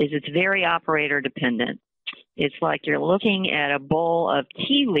 is it's very operator dependent. It's like you're looking at a bowl of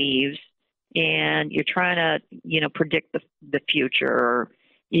tea leaves and you're trying to, predict the future. Or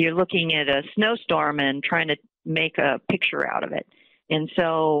you're looking at a snowstorm and trying to make a picture out of it. And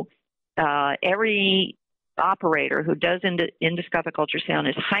so every operator who does endoscopic ultrasound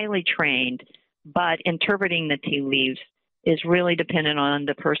is highly trained, but interpreting the tea leaves is really dependent on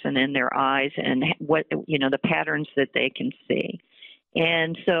the person and their eyes and what, the patterns that they can see.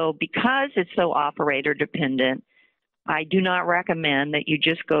 And so because it's so operator dependent, I do not recommend that you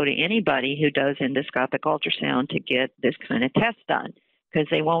just go to anybody who does endoscopic ultrasound to get this kind of test done, because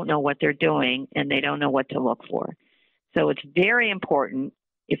they won't know what they're doing and they don't know what to look for. So it's very important,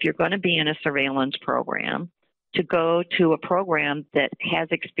 if you're going to be in a surveillance program, to go to a program that has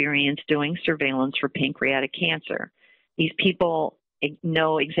experience doing surveillance for pancreatic cancer. These people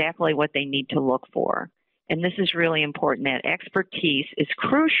know exactly what they need to look for. And this is really important. That expertise is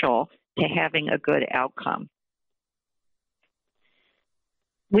crucial to having a good outcome.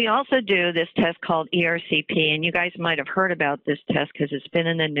 We also do this test called ERCP, and you guys might have heard about this test because it's been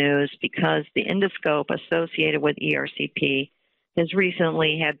in the news because the endoscope associated with ERCP has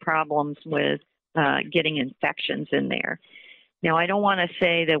recently had problems with getting infections in there. Now, I don't want to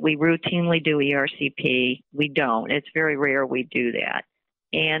say that we routinely do ERCP. We don't. It's very rare we do that.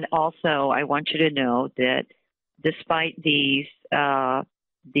 And also, I want you to know that despite these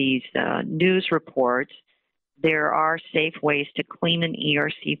news reports, there are safe ways to clean an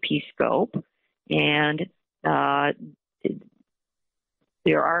ERCP scope, and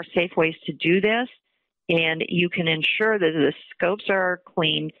there are safe ways to do this, and you can ensure that the scopes are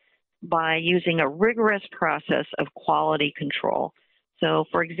cleaned by using a rigorous process of quality control. So,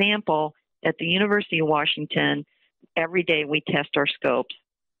 for example, at the University of Washington, every day we test our scopes,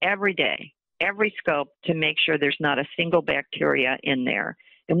 every day, every scope, to make sure there's not a single bacteria in there.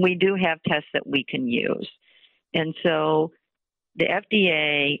 And we do have tests that we can use. And so the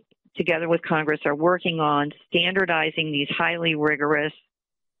FDA, together with Congress, are working on standardizing these highly rigorous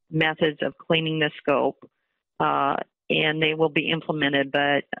methods of cleaning the scope, and they will be implemented.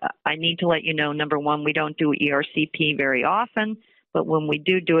 But I need to let you know, number one, we don't do ERCP very often, but when we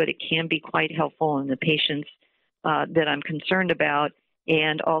do it, it can be quite helpful in the patients that I'm concerned about.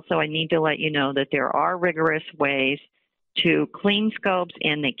 And also, I need to let you know that there are rigorous ways to clean scopes,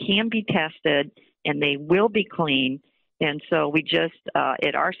 and they can be tested, and they will be cleaned. And so we just,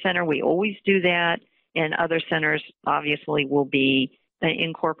 at our center, we always do that, and other centers obviously will be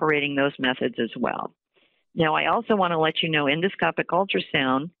incorporating those methods as well. Now, I also want to let you know, endoscopic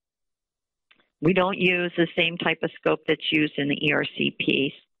ultrasound, we don't use the same type of scope that's used in the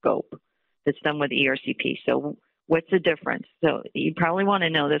ERCP scope that's done with ERCP. So what's the difference? So you probably want to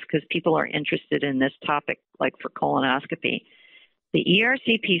know this because people are interested in this topic, like for colonoscopy. The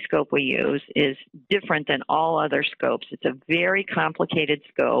ERCP scope we use is different than all other scopes. It's a very complicated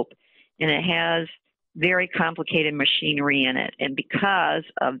scope, and it has very complicated machinery in it. And because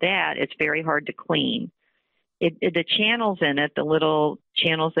of that, it's very hard to clean. The channels in it, the little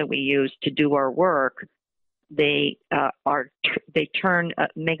channels that we use to do our work, they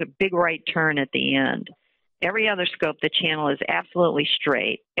make a big right turn at the end. Every other scope, the channel is absolutely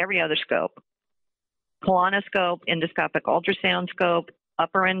straight. Every other scope. Colonoscope, endoscopic ultrasound scope,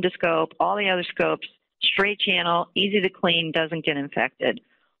 upper endoscope, all the other scopes, straight channel, easy to clean, doesn't get infected.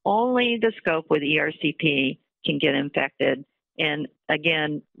 Only the scope with ERCP can get infected. And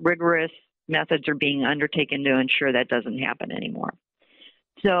again, rigorous methods are being undertaken to ensure that doesn't happen anymore.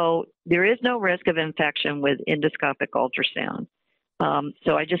 So there is no risk of infection with endoscopic ultrasound.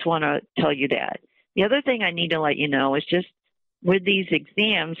 So I just want to tell you that. The other thing I need to let you know is just with these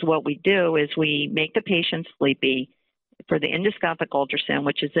exams, what we do is we make the patient sleepy for the endoscopic ultrasound,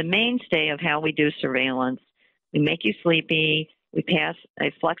 which is the mainstay of how we do surveillance. We make you sleepy. We pass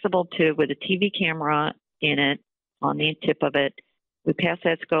a flexible tube with a TV camera in it, on the tip of it. We pass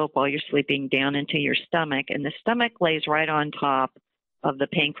that scope while you're sleeping down into your stomach, and the stomach lays right on top of the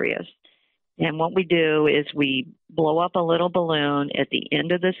pancreas. And what we do is we blow up a little balloon at the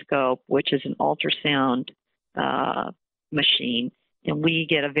end of the scope, which is an ultrasound machine, and we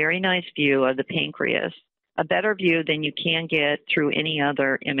get a very nice view of the pancreas, a better view than you can get through any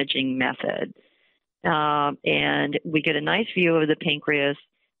other imaging method. And we get a nice view of the pancreas,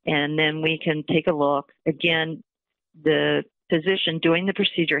 and then we can take a look. Again, the physician doing the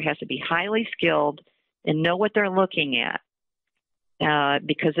procedure has to be highly skilled and know what they're looking at,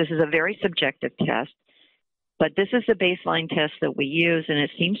 because this is a very subjective test. But this is the baseline test that we use, and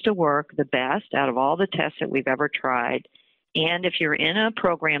it seems to work the best out of all the tests that we've ever tried. And if you're in a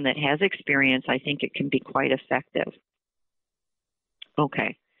program that has experience, I think it can be quite effective.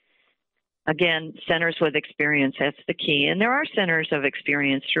 Okay. Again, centers with experience, that's the key. And there are centers of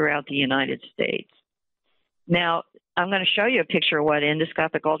experience throughout the United States. Now, I'm going to show you a picture of what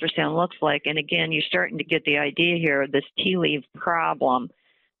endoscopic ultrasound looks like. And again, you're starting to get the idea here of this tea leaf problem.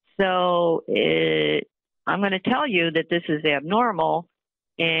 So I'm going to tell you that this is abnormal,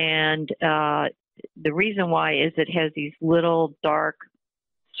 and the reason why is it has these little dark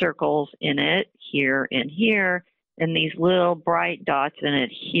circles in it here and here, and these little bright dots in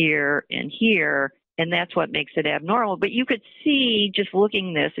it here and here, and that's what makes it abnormal. But you could see just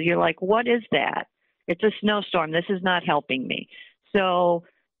looking this, you're like, what is that? It's a snowstorm. This is not helping me. So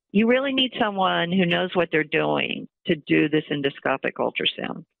you really need someone who knows what they're doing to do this endoscopic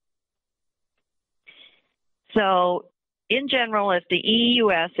ultrasound. So in general, if the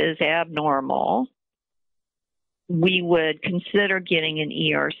EUS is abnormal, we would consider getting an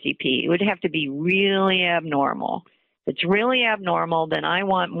ERCP. It would have to be really abnormal. If it's really abnormal, then I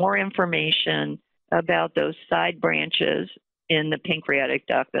want more information about those side branches in the pancreatic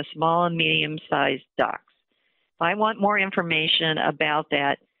duct, the small and medium-sized ducts. If I want more information about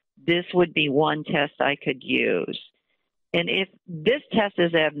that, this would be one test I could use. And if this test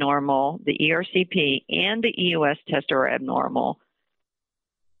is abnormal, the ERCP and the EUS test are abnormal,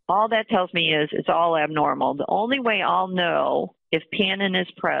 all that tells me is it's all abnormal. The only way I'll know if PANN is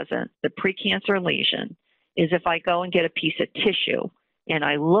present, the precancer lesion, is if I go and get a piece of tissue and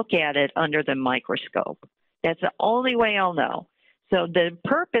I look at it under the microscope. That's the only way I'll know. So the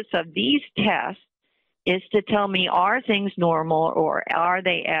purpose of these tests is to tell me, are things normal or are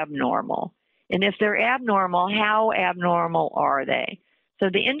they abnormal? And if they're abnormal, how abnormal are they? So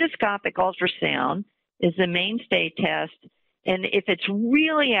the endoscopic ultrasound is the mainstay test. And if it's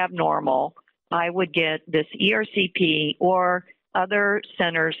really abnormal, I would get this ERCP, or other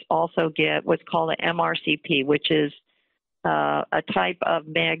centers also get what's called an MRCP, which is a type of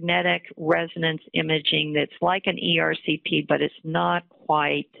magnetic resonance imaging that's like an ERCP, but it's not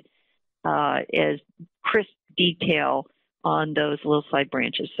quite as crisp detail on those little side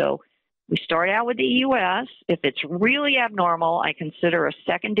branches. So we start out with the EUS. If it's really abnormal, I consider a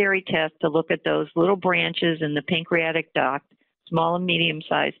secondary test to look at those little branches in the pancreatic duct, small and medium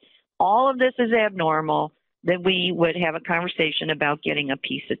size. All of this is abnormal. Then we would have a conversation about getting a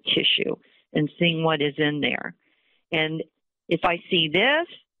piece of tissue and seeing what is in there. And if I see this,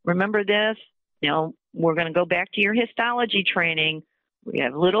 remember this, we're going to go back to your histology training. We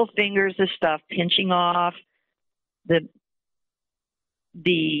have little fingers of stuff pinching off.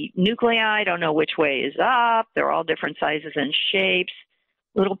 The nuclei, I don't know which way is up. They're all different sizes and shapes.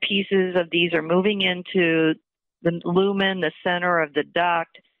 Little pieces of these are moving into the lumen, the center of the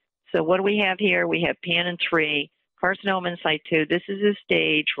duct. So what do we have here? We have PANN 3, carcinoma in situ. This is a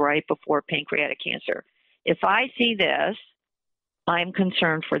stage right before pancreatic cancer. If I see this, I'm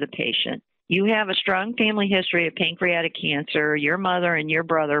concerned for the patient. You have a strong family history of pancreatic cancer. Your mother and your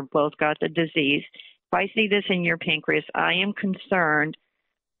brother both got the disease. If I see this in your pancreas, I am concerned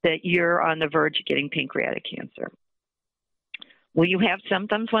that you're on the verge of getting pancreatic cancer. Will you have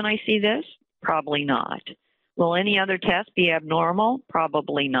symptoms when I see this? Probably not. Will any other test be abnormal?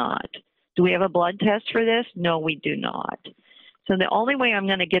 Probably not. Do we have a blood test for this? No, we do not. So the only way I'm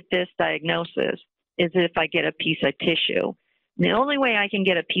going to get this diagnosis is if I get a piece of tissue. And the only way I can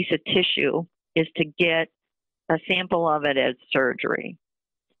get a piece of tissue is to get a sample of it at surgery.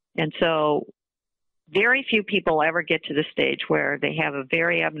 And so very few people ever get to the stage where they have a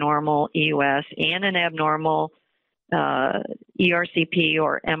very abnormal EUS and an abnormal ERCP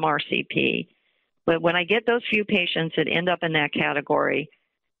or MRCP. But when I get those few patients that end up in that category,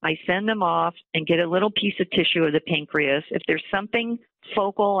 I send them off and get a little piece of tissue of the pancreas. If there's something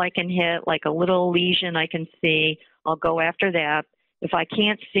focal I can hit, like a little lesion I can see, I'll go after that. If I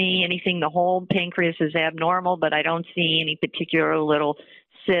can't see anything, the whole pancreas is abnormal, but I don't see any particular little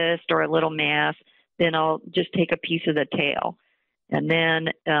cyst or a little mass, then I'll just take a piece of the tail. And then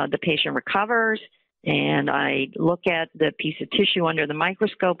the patient recovers, and I look at the piece of tissue under the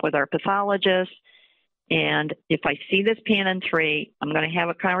microscope with our pathologist. And if I see this PANN 3, I'm going to have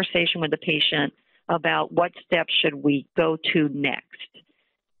a conversation with the patient about what steps should we go to next.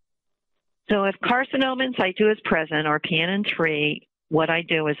 So if carcinoma in situ is present, or PANN 3, what I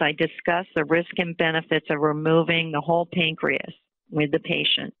do is I discuss the risk and benefits of removing the whole pancreas with the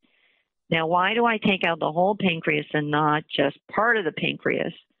patient. Now, why do I take out the whole pancreas and not just part of the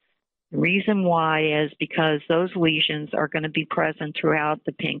pancreas? The reason why is because those lesions are going to be present throughout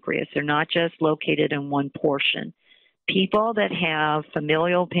the pancreas. They're not just located in one portion. People that have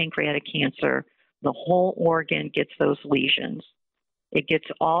familial pancreatic cancer, the whole organ gets those lesions. It gets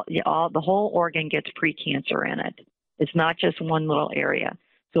the whole organ gets precancer in it. It's not just one little area.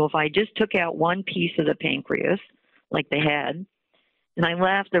 So if I just took out one piece of the pancreas, like the head, and I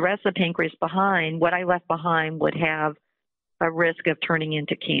left the rest of the pancreas behind, what I left behind would have a risk of turning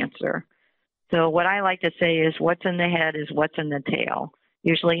into cancer. So what I like to say is what's in the head is what's in the tail.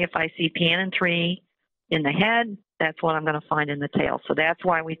 Usually if I see PANN 3 in the head, that's what I'm going to find in the tail. So that's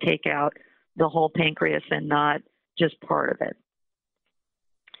why we take out the whole pancreas and not just part of it.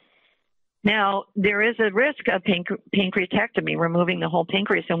 Now, there is a risk of pancreatectomy, removing the whole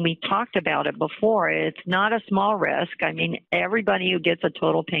pancreas, and we talked about it before. It's not a small risk. I mean, everybody who gets a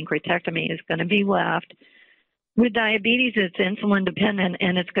total pancreatectomy is going to be left with diabetes. It's insulin dependent,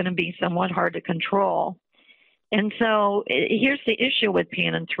 and it's going to be somewhat hard to control. And so here's the issue with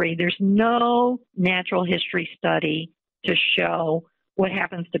PANN 3. There's no natural history study to show what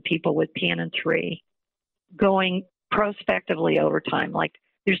happens to people with PANN 3 going prospectively over time. Like,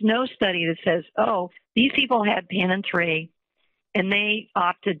 there's no study that says, oh, these people had PANN 3 and they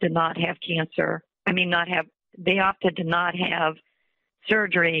opted to not have cancer. I mean, not have they opted to not have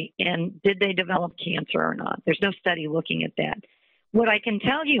surgery, and did they develop cancer or not? There's no study looking at that. What I can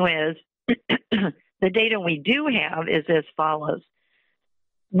tell you is the data we do have is as follows.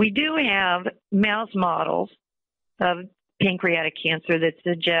 We do have mouse models of pancreatic cancer that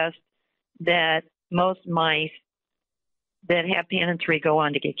suggest that most mice that have PAN3 go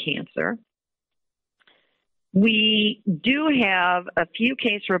on to get cancer. We do have a few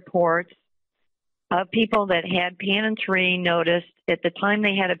case reports of people that had PAN3 noticed at the time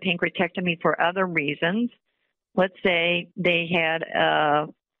they had a pancreatectomy for other reasons. Let's say they had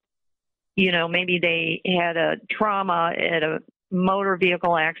maybe they had a trauma at a motor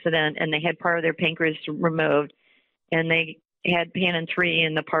vehicle accident and they had part of their pancreas removed and they had PAN3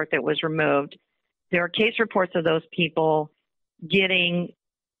 in the part that was removed. There are case reports of those people getting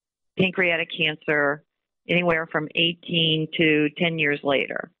pancreatic cancer anywhere from 18 to 10 years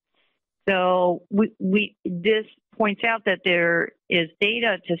later. So this points out that there is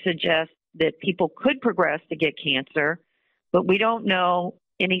data to suggest that people could progress to get cancer, but we don't know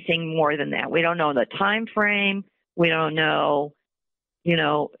anything more than that. We don't know the time frame. We don't know,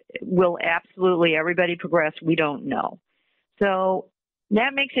 will absolutely everybody progress? We don't know. So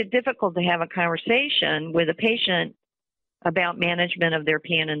that makes it difficult to have a conversation with a patient about management of their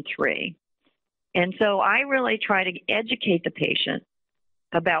PAN3. And so I really try to educate the patient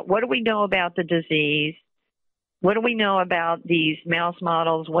about what do we know about the disease, what do we know about these mouse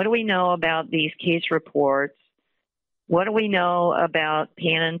models, what do we know about these case reports, what do we know about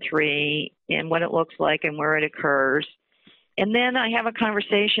PAN3 and what it looks like and where it occurs. And then I have a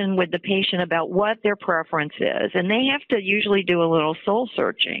conversation with the patient about what their preference is, and they have to usually do a little soul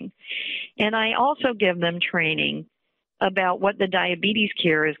searching. And I also give them training about what the diabetes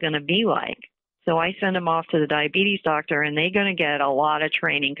care is going to be like. So I send them off to the diabetes doctor, and they're going to get a lot of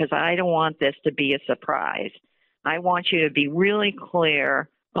training because I don't want this to be a surprise. I want you to be really clear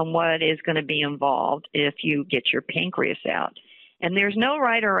on what is going to be involved if you get your pancreas out. And there's no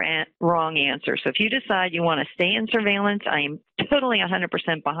right or wrong answer. So if you decide you want to stay in surveillance, I am totally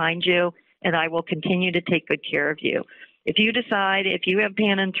 100% behind you, and I will continue to take good care of you. If you decide, if you have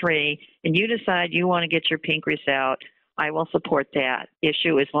PAN3 and you decide you want to get your pancreas out, I will support that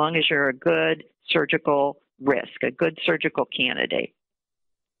issue as long as you're a good surgical risk, a good surgical candidate.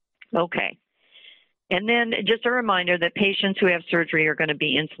 Okay. And then just a reminder that patients who have surgery are going to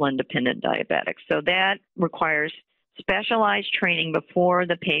be insulin-dependent diabetics. So that requires specialized training before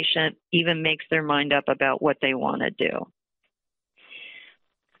the patient even makes their mind up about what they want to do.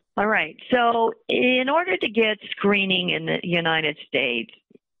 All right. So in order to get screening in the United States,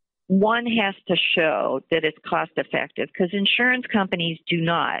 one has to show that it's cost effective because insurance companies do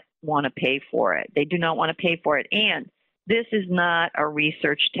not want to pay for it. They do not want to pay for it. And this is not a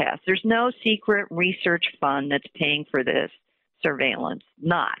research test. There's no secret research fund that's paying for this surveillance.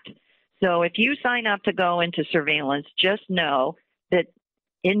 Not. So if you sign up to go into surveillance, just know that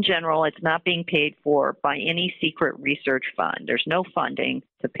in general, it's not being paid for by any secret research fund. There's no funding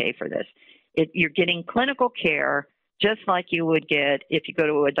to pay for this. You're getting clinical care just like you would get if you go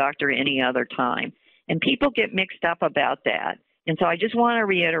to a doctor any other time. And people get mixed up about that. And so I just want to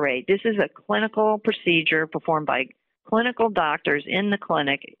reiterate, this is a clinical procedure performed by clinical doctors in the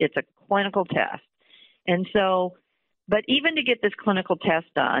clinic. It's a clinical test. And so, but even to get this clinical test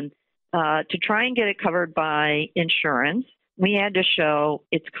done, to try and get it covered by insurance, we had to show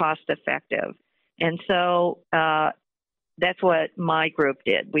it's cost effective. And so that's what my group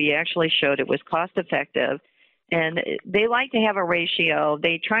did. We actually showed it was cost effective. And they like to have a ratio.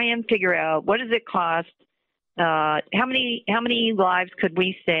 They try and figure out what does it cost, how many lives could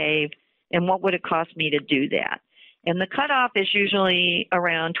we save, and what would it cost me to do that? And the cutoff is usually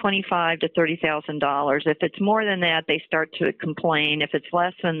around $25,000 to $30,000. If it's more than that, they start to complain. If it's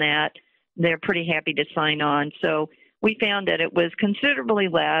less than that, they're pretty happy to sign on. So we found that it was considerably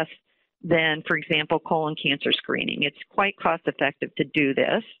less than, for example, colon cancer screening. It's quite cost effective to do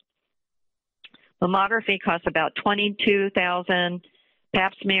this. Mammography costs about $22,000.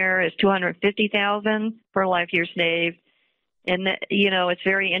 Pap smear is $250,000 per life year saved. And, it's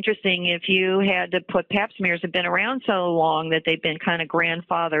very interesting if you had to put pap smears have been around so long that they've been kind of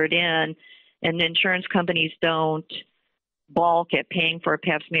grandfathered in, and the insurance companies don't balk at paying for a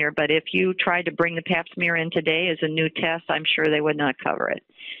pap smear. But if you tried to bring the pap smear in today as a new test, I'm sure they would not cover it.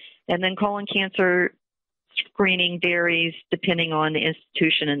 And then colon cancer screening varies depending on the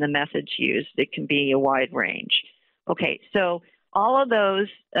institution and the methods used. It can be a wide range. Okay, so all of those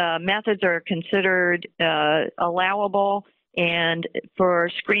methods are considered allowable, and for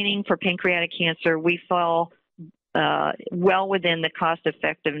screening for pancreatic cancer, we fall well within the cost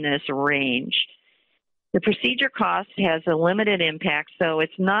effectiveness range. The procedure cost has a limited impact, so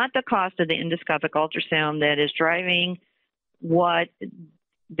it's not the cost of the endoscopic ultrasound that is driving whether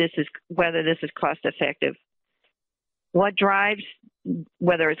this is cost effective. What drives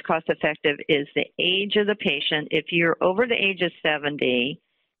whether it's cost effective is the age of the patient. If you're over the age of 70,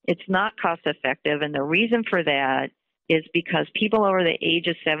 it's not cost effective, and the reason for that is because people over the age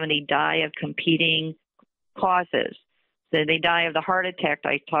of 70 die of competing causes. So they die of the heart attack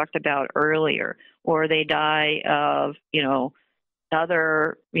I talked about earlier, or they die of,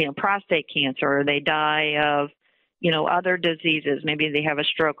 other, prostate cancer, or they die of, other diseases. Maybe they have a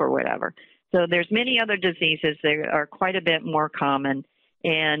stroke or whatever. So there's many other diseases that are quite a bit more common,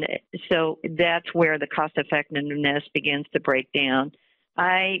 and so that's where the cost effectiveness begins to break down.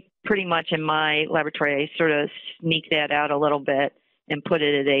 I pretty much in my laboratory, I sort of sneak that out a little bit and put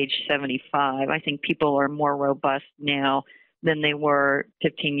it at age 75. I think people are more robust now than they were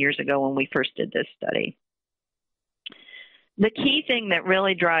 15 years ago when we first did this study. The key thing that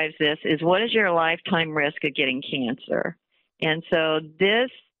really drives this is what is your lifetime risk of getting cancer? And so this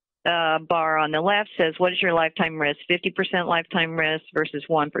bar on the left says what is your lifetime risk, 50% lifetime risk versus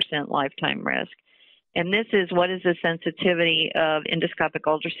 1% lifetime risk. And this is what is the sensitivity of endoscopic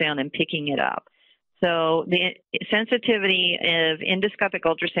ultrasound and picking it up. So the sensitivity of endoscopic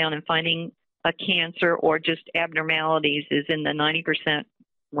ultrasound and finding a cancer or just abnormalities is in the 90%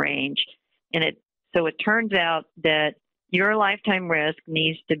 range. And so it turns out that your lifetime risk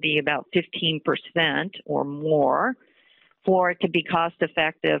needs to be about 15% or more for it to be cost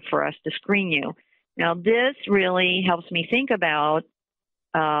effective for us to screen you. Now, this really helps me think about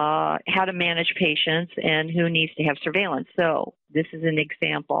how to manage patients and who needs to have surveillance. So this is an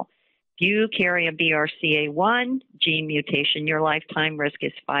example. If you carry a BRCA1 gene mutation, your lifetime risk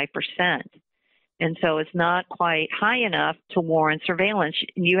is 5%. And so it's not quite high enough to warrant surveillance.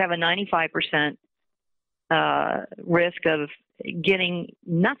 You have a 95% risk of getting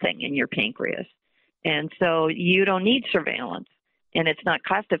nothing in your pancreas. And so you don't need surveillance, and it's not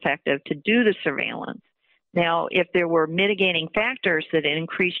cost effective to do the surveillance. Now, if there were mitigating factors that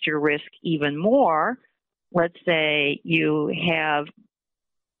increased your risk even more, let's say you have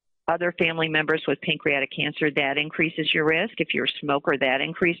other family members with pancreatic cancer, that increases your risk. If you're a smoker, that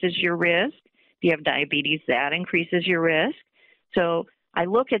increases your risk. If you have diabetes, that increases your risk. So I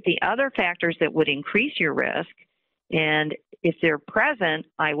look at the other factors that would increase your risk, and if they're present,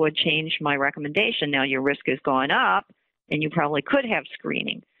 I would change my recommendation. Now, your risk is going up, and you probably could have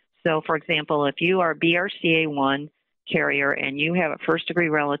screening. So, for example, if you are BRCA1 carrier and you have a first-degree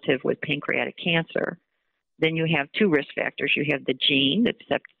relative with pancreatic cancer, then you have two risk factors. You have the gene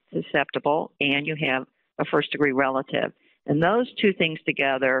that's susceptible, and you have a first-degree relative. And those two things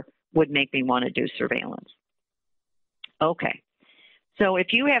together would make me want to do surveillance. Okay. So if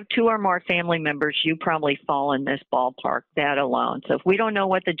you have two or more family members, you probably fall in this ballpark, that alone. So if we don't know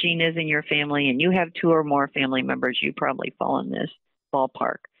what the gene is in your family and you have two or more family members, you probably fall in this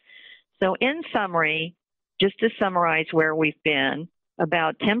ballpark. So in summary, just to summarize where we've been,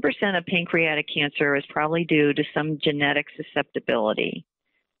 about 10% of pancreatic cancer is probably due to some genetic susceptibility.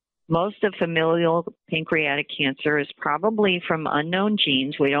 Most of familial pancreatic cancer is probably from unknown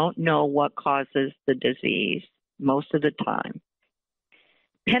genes. We don't know what causes the disease most of the time.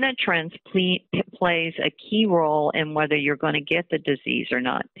 Penetrance plays a key role in whether you're going to get the disease or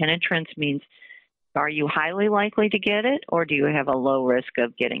not. Penetrance means, are you highly likely to get it, or do you have a low risk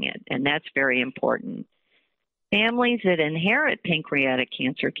of getting it? And that's very important. Families that inherit pancreatic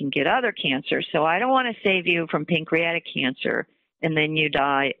cancer can get other cancers, so I don't want to save you from pancreatic cancer and then you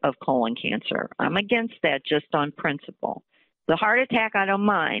die of colon cancer. I'm against that just on principle. The heart attack, I don't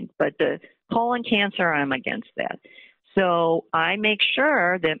mind, but the colon cancer, I'm against that. So I make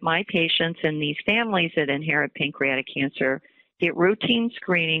sure that my patients in these families that inherit pancreatic cancer get routine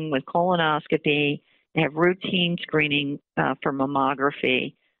screening with colonoscopy, have routine screening for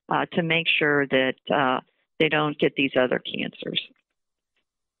mammography to make sure that they don't get these other cancers.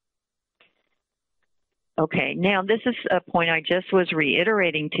 Okay, now this is a point I just was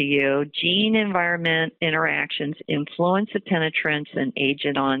reiterating to you. Gene-environment interactions influence the penetrance and age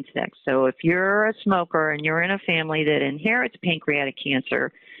and onset. So if you're a smoker and you're in a family that inherits pancreatic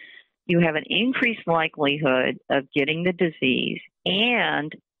cancer, you have an increased likelihood of getting the disease,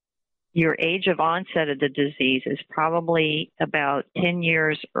 and your age of onset of the disease is probably about 10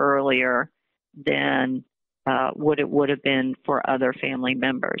 years earlier than what it would have been for other family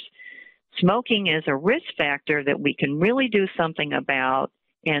members. Smoking is a risk factor that we can really do something about,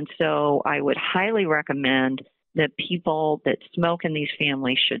 and so I would highly recommend that people that smoke in these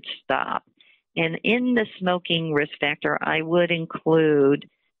families should stop. And in the smoking risk factor, I would include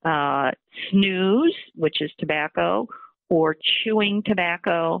snooze, which is tobacco, or chewing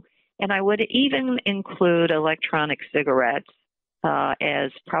tobacco. And I would even include electronic cigarettes,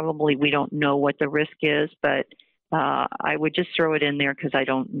 as probably we don't know what the risk is, but I would just throw it in there because I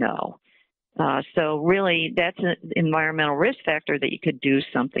don't know. So really, that's an environmental risk factor that you could do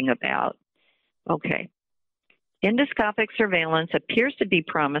something about. Okay. Endoscopic surveillance appears to be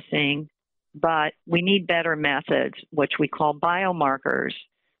promising, but we need better methods, which we call biomarkers,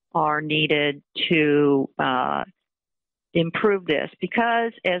 are needed to improve this.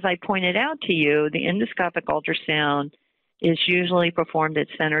 Because, as I pointed out to you, the endoscopic ultrasound is usually performed at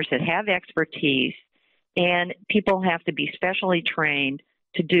centers that have expertise, and people have to be specially trained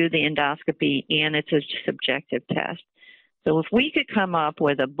to do the endoscopy, and it's a subjective test. So if we could come up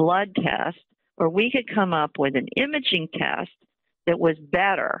with a blood test, or we could come up with an imaging test that was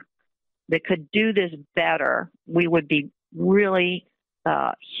better, that could do this better, we would be really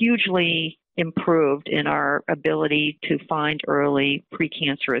hugely improved in our ability to find early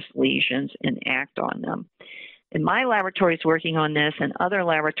precancerous lesions and act on them. And my laboratory is working on this, and other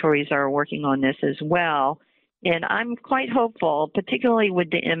laboratories are working on this as well. And I'm quite hopeful, particularly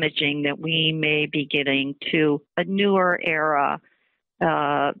with the imaging, that we may be getting to a newer era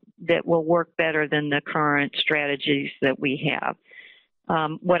that will work better than the current strategies that we have.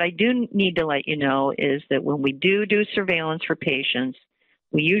 What I do need to let you know is that when we do surveillance for patients,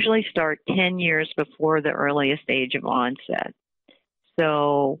 we usually start 10 years before the earliest age of onset.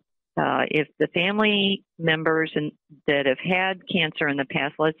 So if the family members that have had cancer in the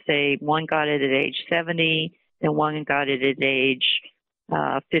past, let's say one got it at age 70 and one got it at age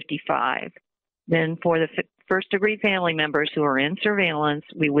 55, then for the first-degree family members who are in surveillance,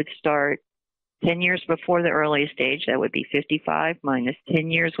 we would start 10 years before the earliest age. That would be 55 minus 10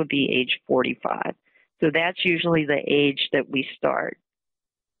 years would be age 45. So that's usually the age that we start.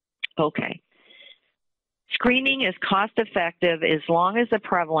 Okay. Screening is cost-effective as long as the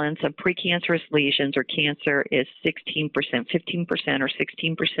prevalence of precancerous lesions or cancer is 16%, 15% or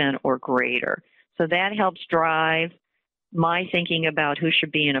 16% or greater. So that helps drive my thinking about who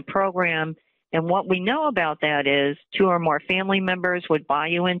should be in a program. And what we know about that is 2 or more family members would buy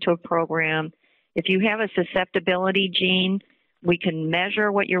you into a program. If you have a susceptibility gene, we can measure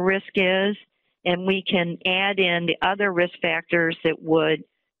what your risk is, and we can add in the other risk factors that would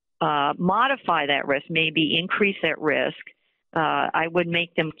modify that risk, maybe increase that risk. I would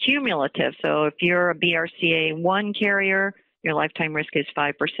make them cumulative. So if you're a BRCA1 carrier, your lifetime risk is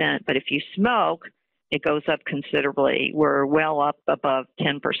 5%. But if you smoke, it goes up considerably. We're well up above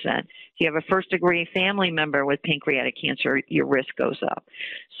 10%. If you have a first-degree family member with pancreatic cancer, your risk goes up.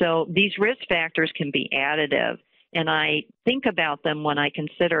 So these risk factors can be additive, and I think about them when I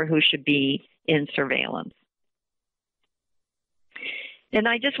consider who should be in surveillance. And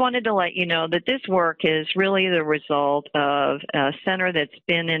I just wanted to let you know that this work is really the result of a center that's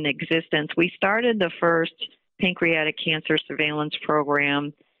been in existence. We started the first pancreatic cancer surveillance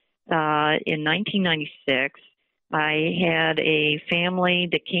program in 1996. I had a family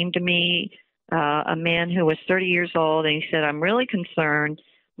that came to me, a man who was 30 years old, and he said, I'm really concerned.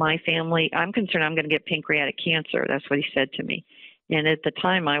 I'm concerned I'm going to get pancreatic cancer. That's what he said to me. And at the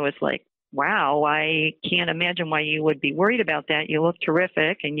time, I was like, wow, I can't imagine why you would be worried about that. You look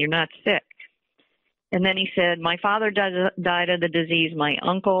terrific and you're not sick. And then he said, my father died of the disease, my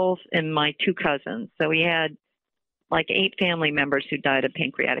uncles, and my 2 cousins. So he had like 8 family members who died of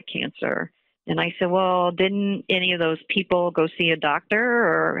pancreatic cancer. And I said, well, didn't any of those people go see a doctor?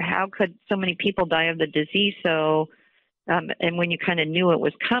 Or how could so many people die of the disease? So, and when you kind of knew it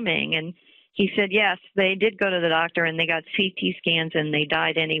was coming. And he said, yes, they did go to the doctor and they got CT scans and they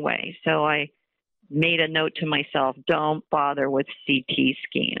died anyway. So I made a note to myself, don't bother with CT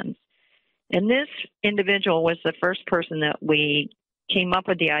scans. And this individual was the first person that we came up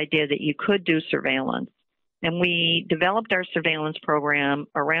with the idea that you could do surveillance. And we developed our surveillance program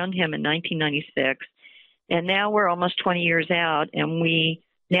around him in 1996. And now we're almost 20 years out, and we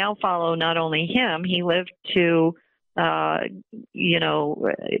now follow not only him, he lived to go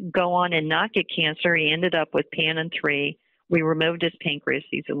on and not get cancer. He ended up with PAN-3. We removed his pancreas.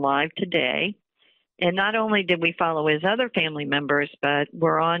 He's alive today. And not only did we follow his other family members, but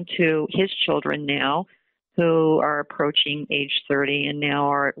we're on to his children now who are approaching age 30 and now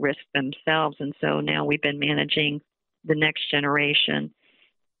are at risk themselves. And so now we've been managing the next generation.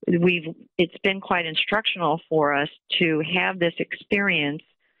 It's been quite instructional for us to have this experience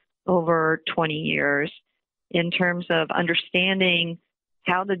over 20 years in terms of understanding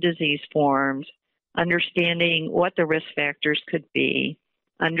how the disease forms, understanding what the risk factors could be,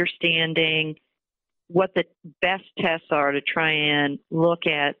 understanding what the best tests are to try and look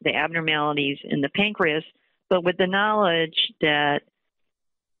at the abnormalities in the pancreas, but with the knowledge that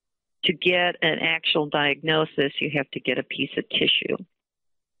to get an actual diagnosis, you have to get a piece of tissue.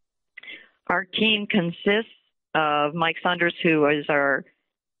 Our team consists of Mike Saunders, who is our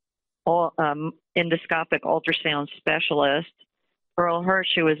endoscopic ultrasound specialist, Earl Hirsch,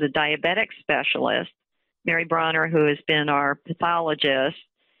 who is a diabetic specialist, Mary Bronner, who has been our pathologist,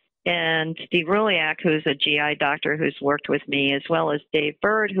 and Steve Ruliak, who's a GI doctor who's worked with me, as well as Dave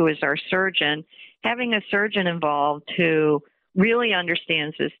Bird, who is our surgeon. Having a surgeon involved who really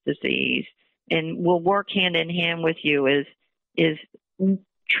understands this disease and will work hand in hand with you is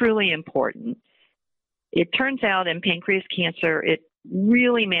truly important. It turns out in pancreas cancer, it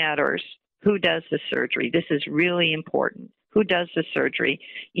really matters who does the surgery. This is really important. Who does the surgery?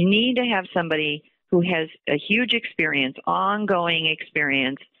 You need to have somebody who has a huge experience, ongoing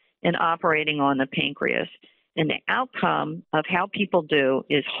experience in operating on the pancreas. And the outcome of how people do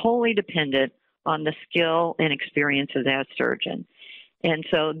is wholly dependent on the skill and experience of that surgeon. And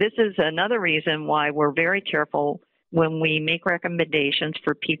so this is another reason why we're very careful when we make recommendations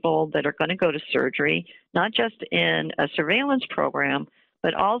for people that are going to go to surgery, not just in a surveillance program,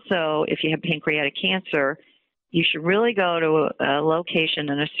 but also if you have pancreatic cancer, you should really go to a location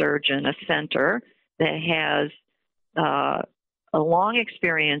and a surgeon, a center that has a long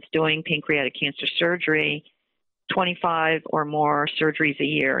experience doing pancreatic cancer surgery, 25 or more surgeries a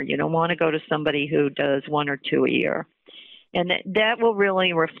year. You don't want to go to somebody who does 1 or 2 a year. And that will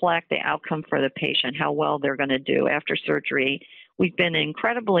really reflect the outcome for the patient, how well they're going to do after surgery. We've been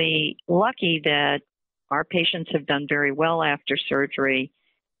incredibly lucky that our patients have done very well after surgery.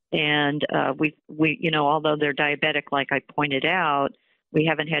 And although they're diabetic, like I pointed out, we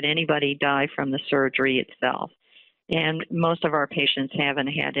haven't had anybody die from the surgery itself. And most of our patients haven't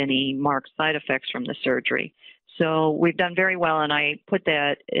had any marked side effects from the surgery. So we've done very well, and I put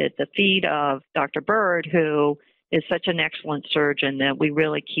that at the feet of Dr. Bird, who is such an excellent surgeon that we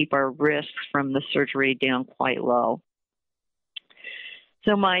really keep our risks from the surgery down quite low.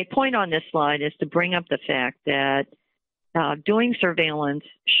 So my point on this slide is to bring up the fact that doing surveillance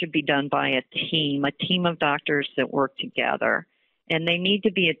should be done by a team of doctors that work together. And they need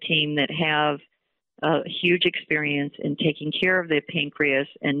to be a team that have a huge experience in taking care of the pancreas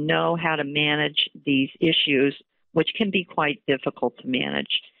and know how to manage these issues, which can be quite difficult to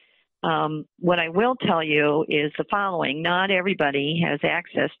manage. What I will tell you is the following. Not everybody has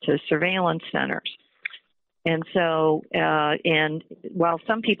access to surveillance centers. And so, and while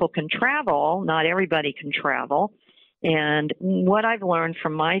some people can travel, not everybody can travel. And what I've learned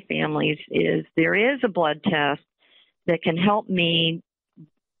from my families is there is a blood test that can help me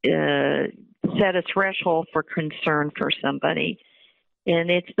set a threshold for concern for somebody.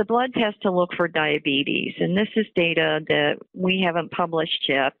 And it's the blood test to look for diabetes. And this is data that we haven't published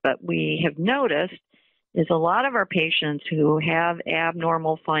yet, but we have noticed is a lot of our patients who have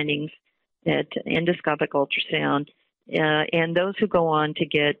abnormal findings at endoscopic ultrasound and those who go on to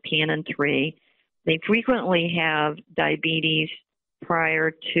get PANN3, they frequently have diabetes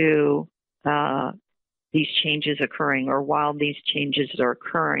prior to these changes occurring or while these changes are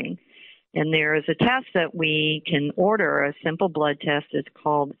occurring. And there is a test that we can order, a simple blood test. It's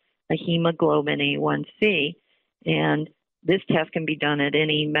called a hemoglobin A1C. And this test can be done at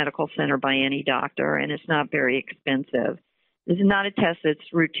any medical center by any doctor, and it's not very expensive. This is not a test that's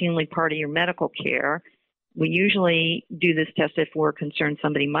routinely part of your medical care. We usually do this test if we're concerned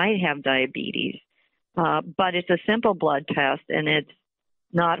somebody might have diabetes. But it's a simple blood test, and it's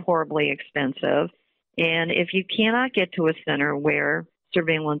not horribly expensive. And if you cannot get to a center where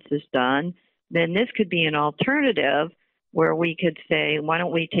surveillance is done, then this could be an alternative where we could say, why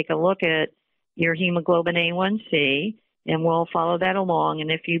don't we take a look at your hemoglobin A1C, and we'll follow that along. And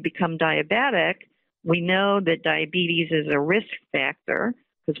if you become diabetic, we know that diabetes is a risk factor,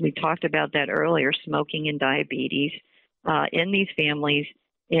 because we talked about that earlier, smoking and diabetes in these families.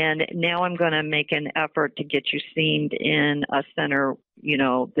 And now I'm going to make an effort to get you seen in a center,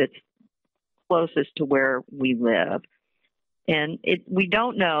 that's closest to where we live. And we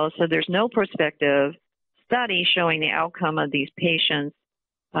don't know, so there's no prospective study showing the outcome of these patients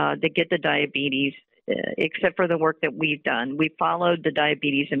that get the diabetes, except for the work that we've done. We followed the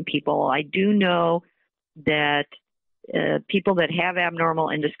diabetes in people. I do know that people that have abnormal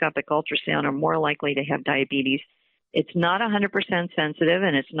endoscopic ultrasound are more likely to have diabetes. It's not 100% sensitive,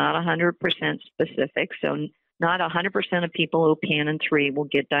 and it's not 100% specific, so not 100% of people who PANN3 will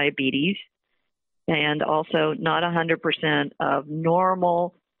get diabetes, and also not 100% of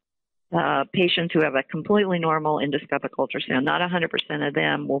normal patients who have a completely normal endoscopic ultrasound, not 100% of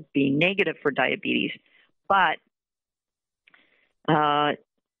them will be negative for diabetes, but 80%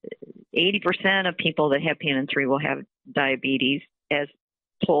 of people that have PANN3 will have diabetes, as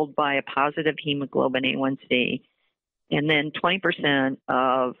told by a positive hemoglobin A1C. And then 20%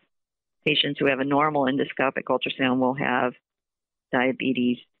 of patients who have a normal endoscopic ultrasound will have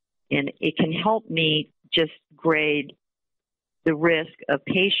diabetes. And it can help me just grade the risk of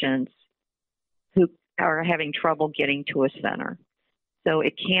patients who are having trouble getting to a center. So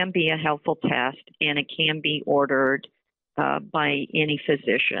it can be a helpful test, and it can be ordered by any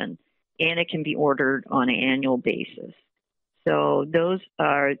physician, and it can be ordered on an annual basis. So those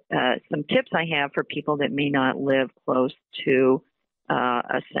are some tips I have for people that may not live close to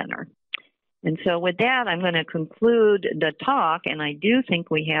a center. And so with that, I'm going to conclude the talk, and I do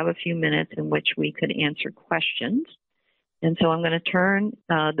think we have a few minutes in which we could answer questions. And so I'm going to turn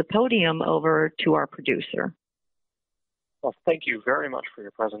the podium over to our producer. Well, thank you very much for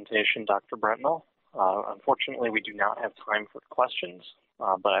your presentation, Dr. Brentnall. Unfortunately, we do not have time for questions,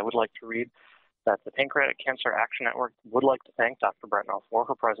 but I would like to read that the Pancreatic Cancer Action Network would like to thank Dr. Brentnall for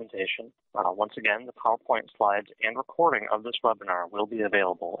her presentation. Once again, the PowerPoint slides and recording of this webinar will be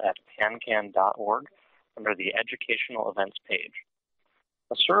available at pancan.org under the Educational Events page.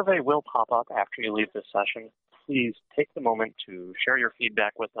 A survey will pop up after you leave this session. Please take the moment to share your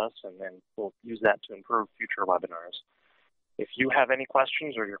feedback with us, and then we'll use that to improve future webinars. If you have any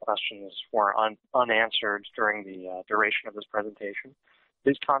questions or your questions were unanswered during the duration of this presentation,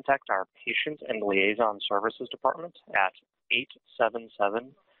 please contact our Patient and Liaison Services Department at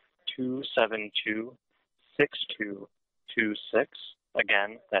 877-272-6226.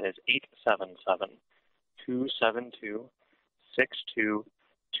 Again, that is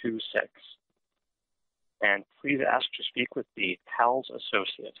 877-272-6226. And please ask to speak with the PALS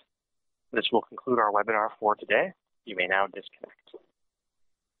associate. This will conclude our webinar for today. You may now disconnect.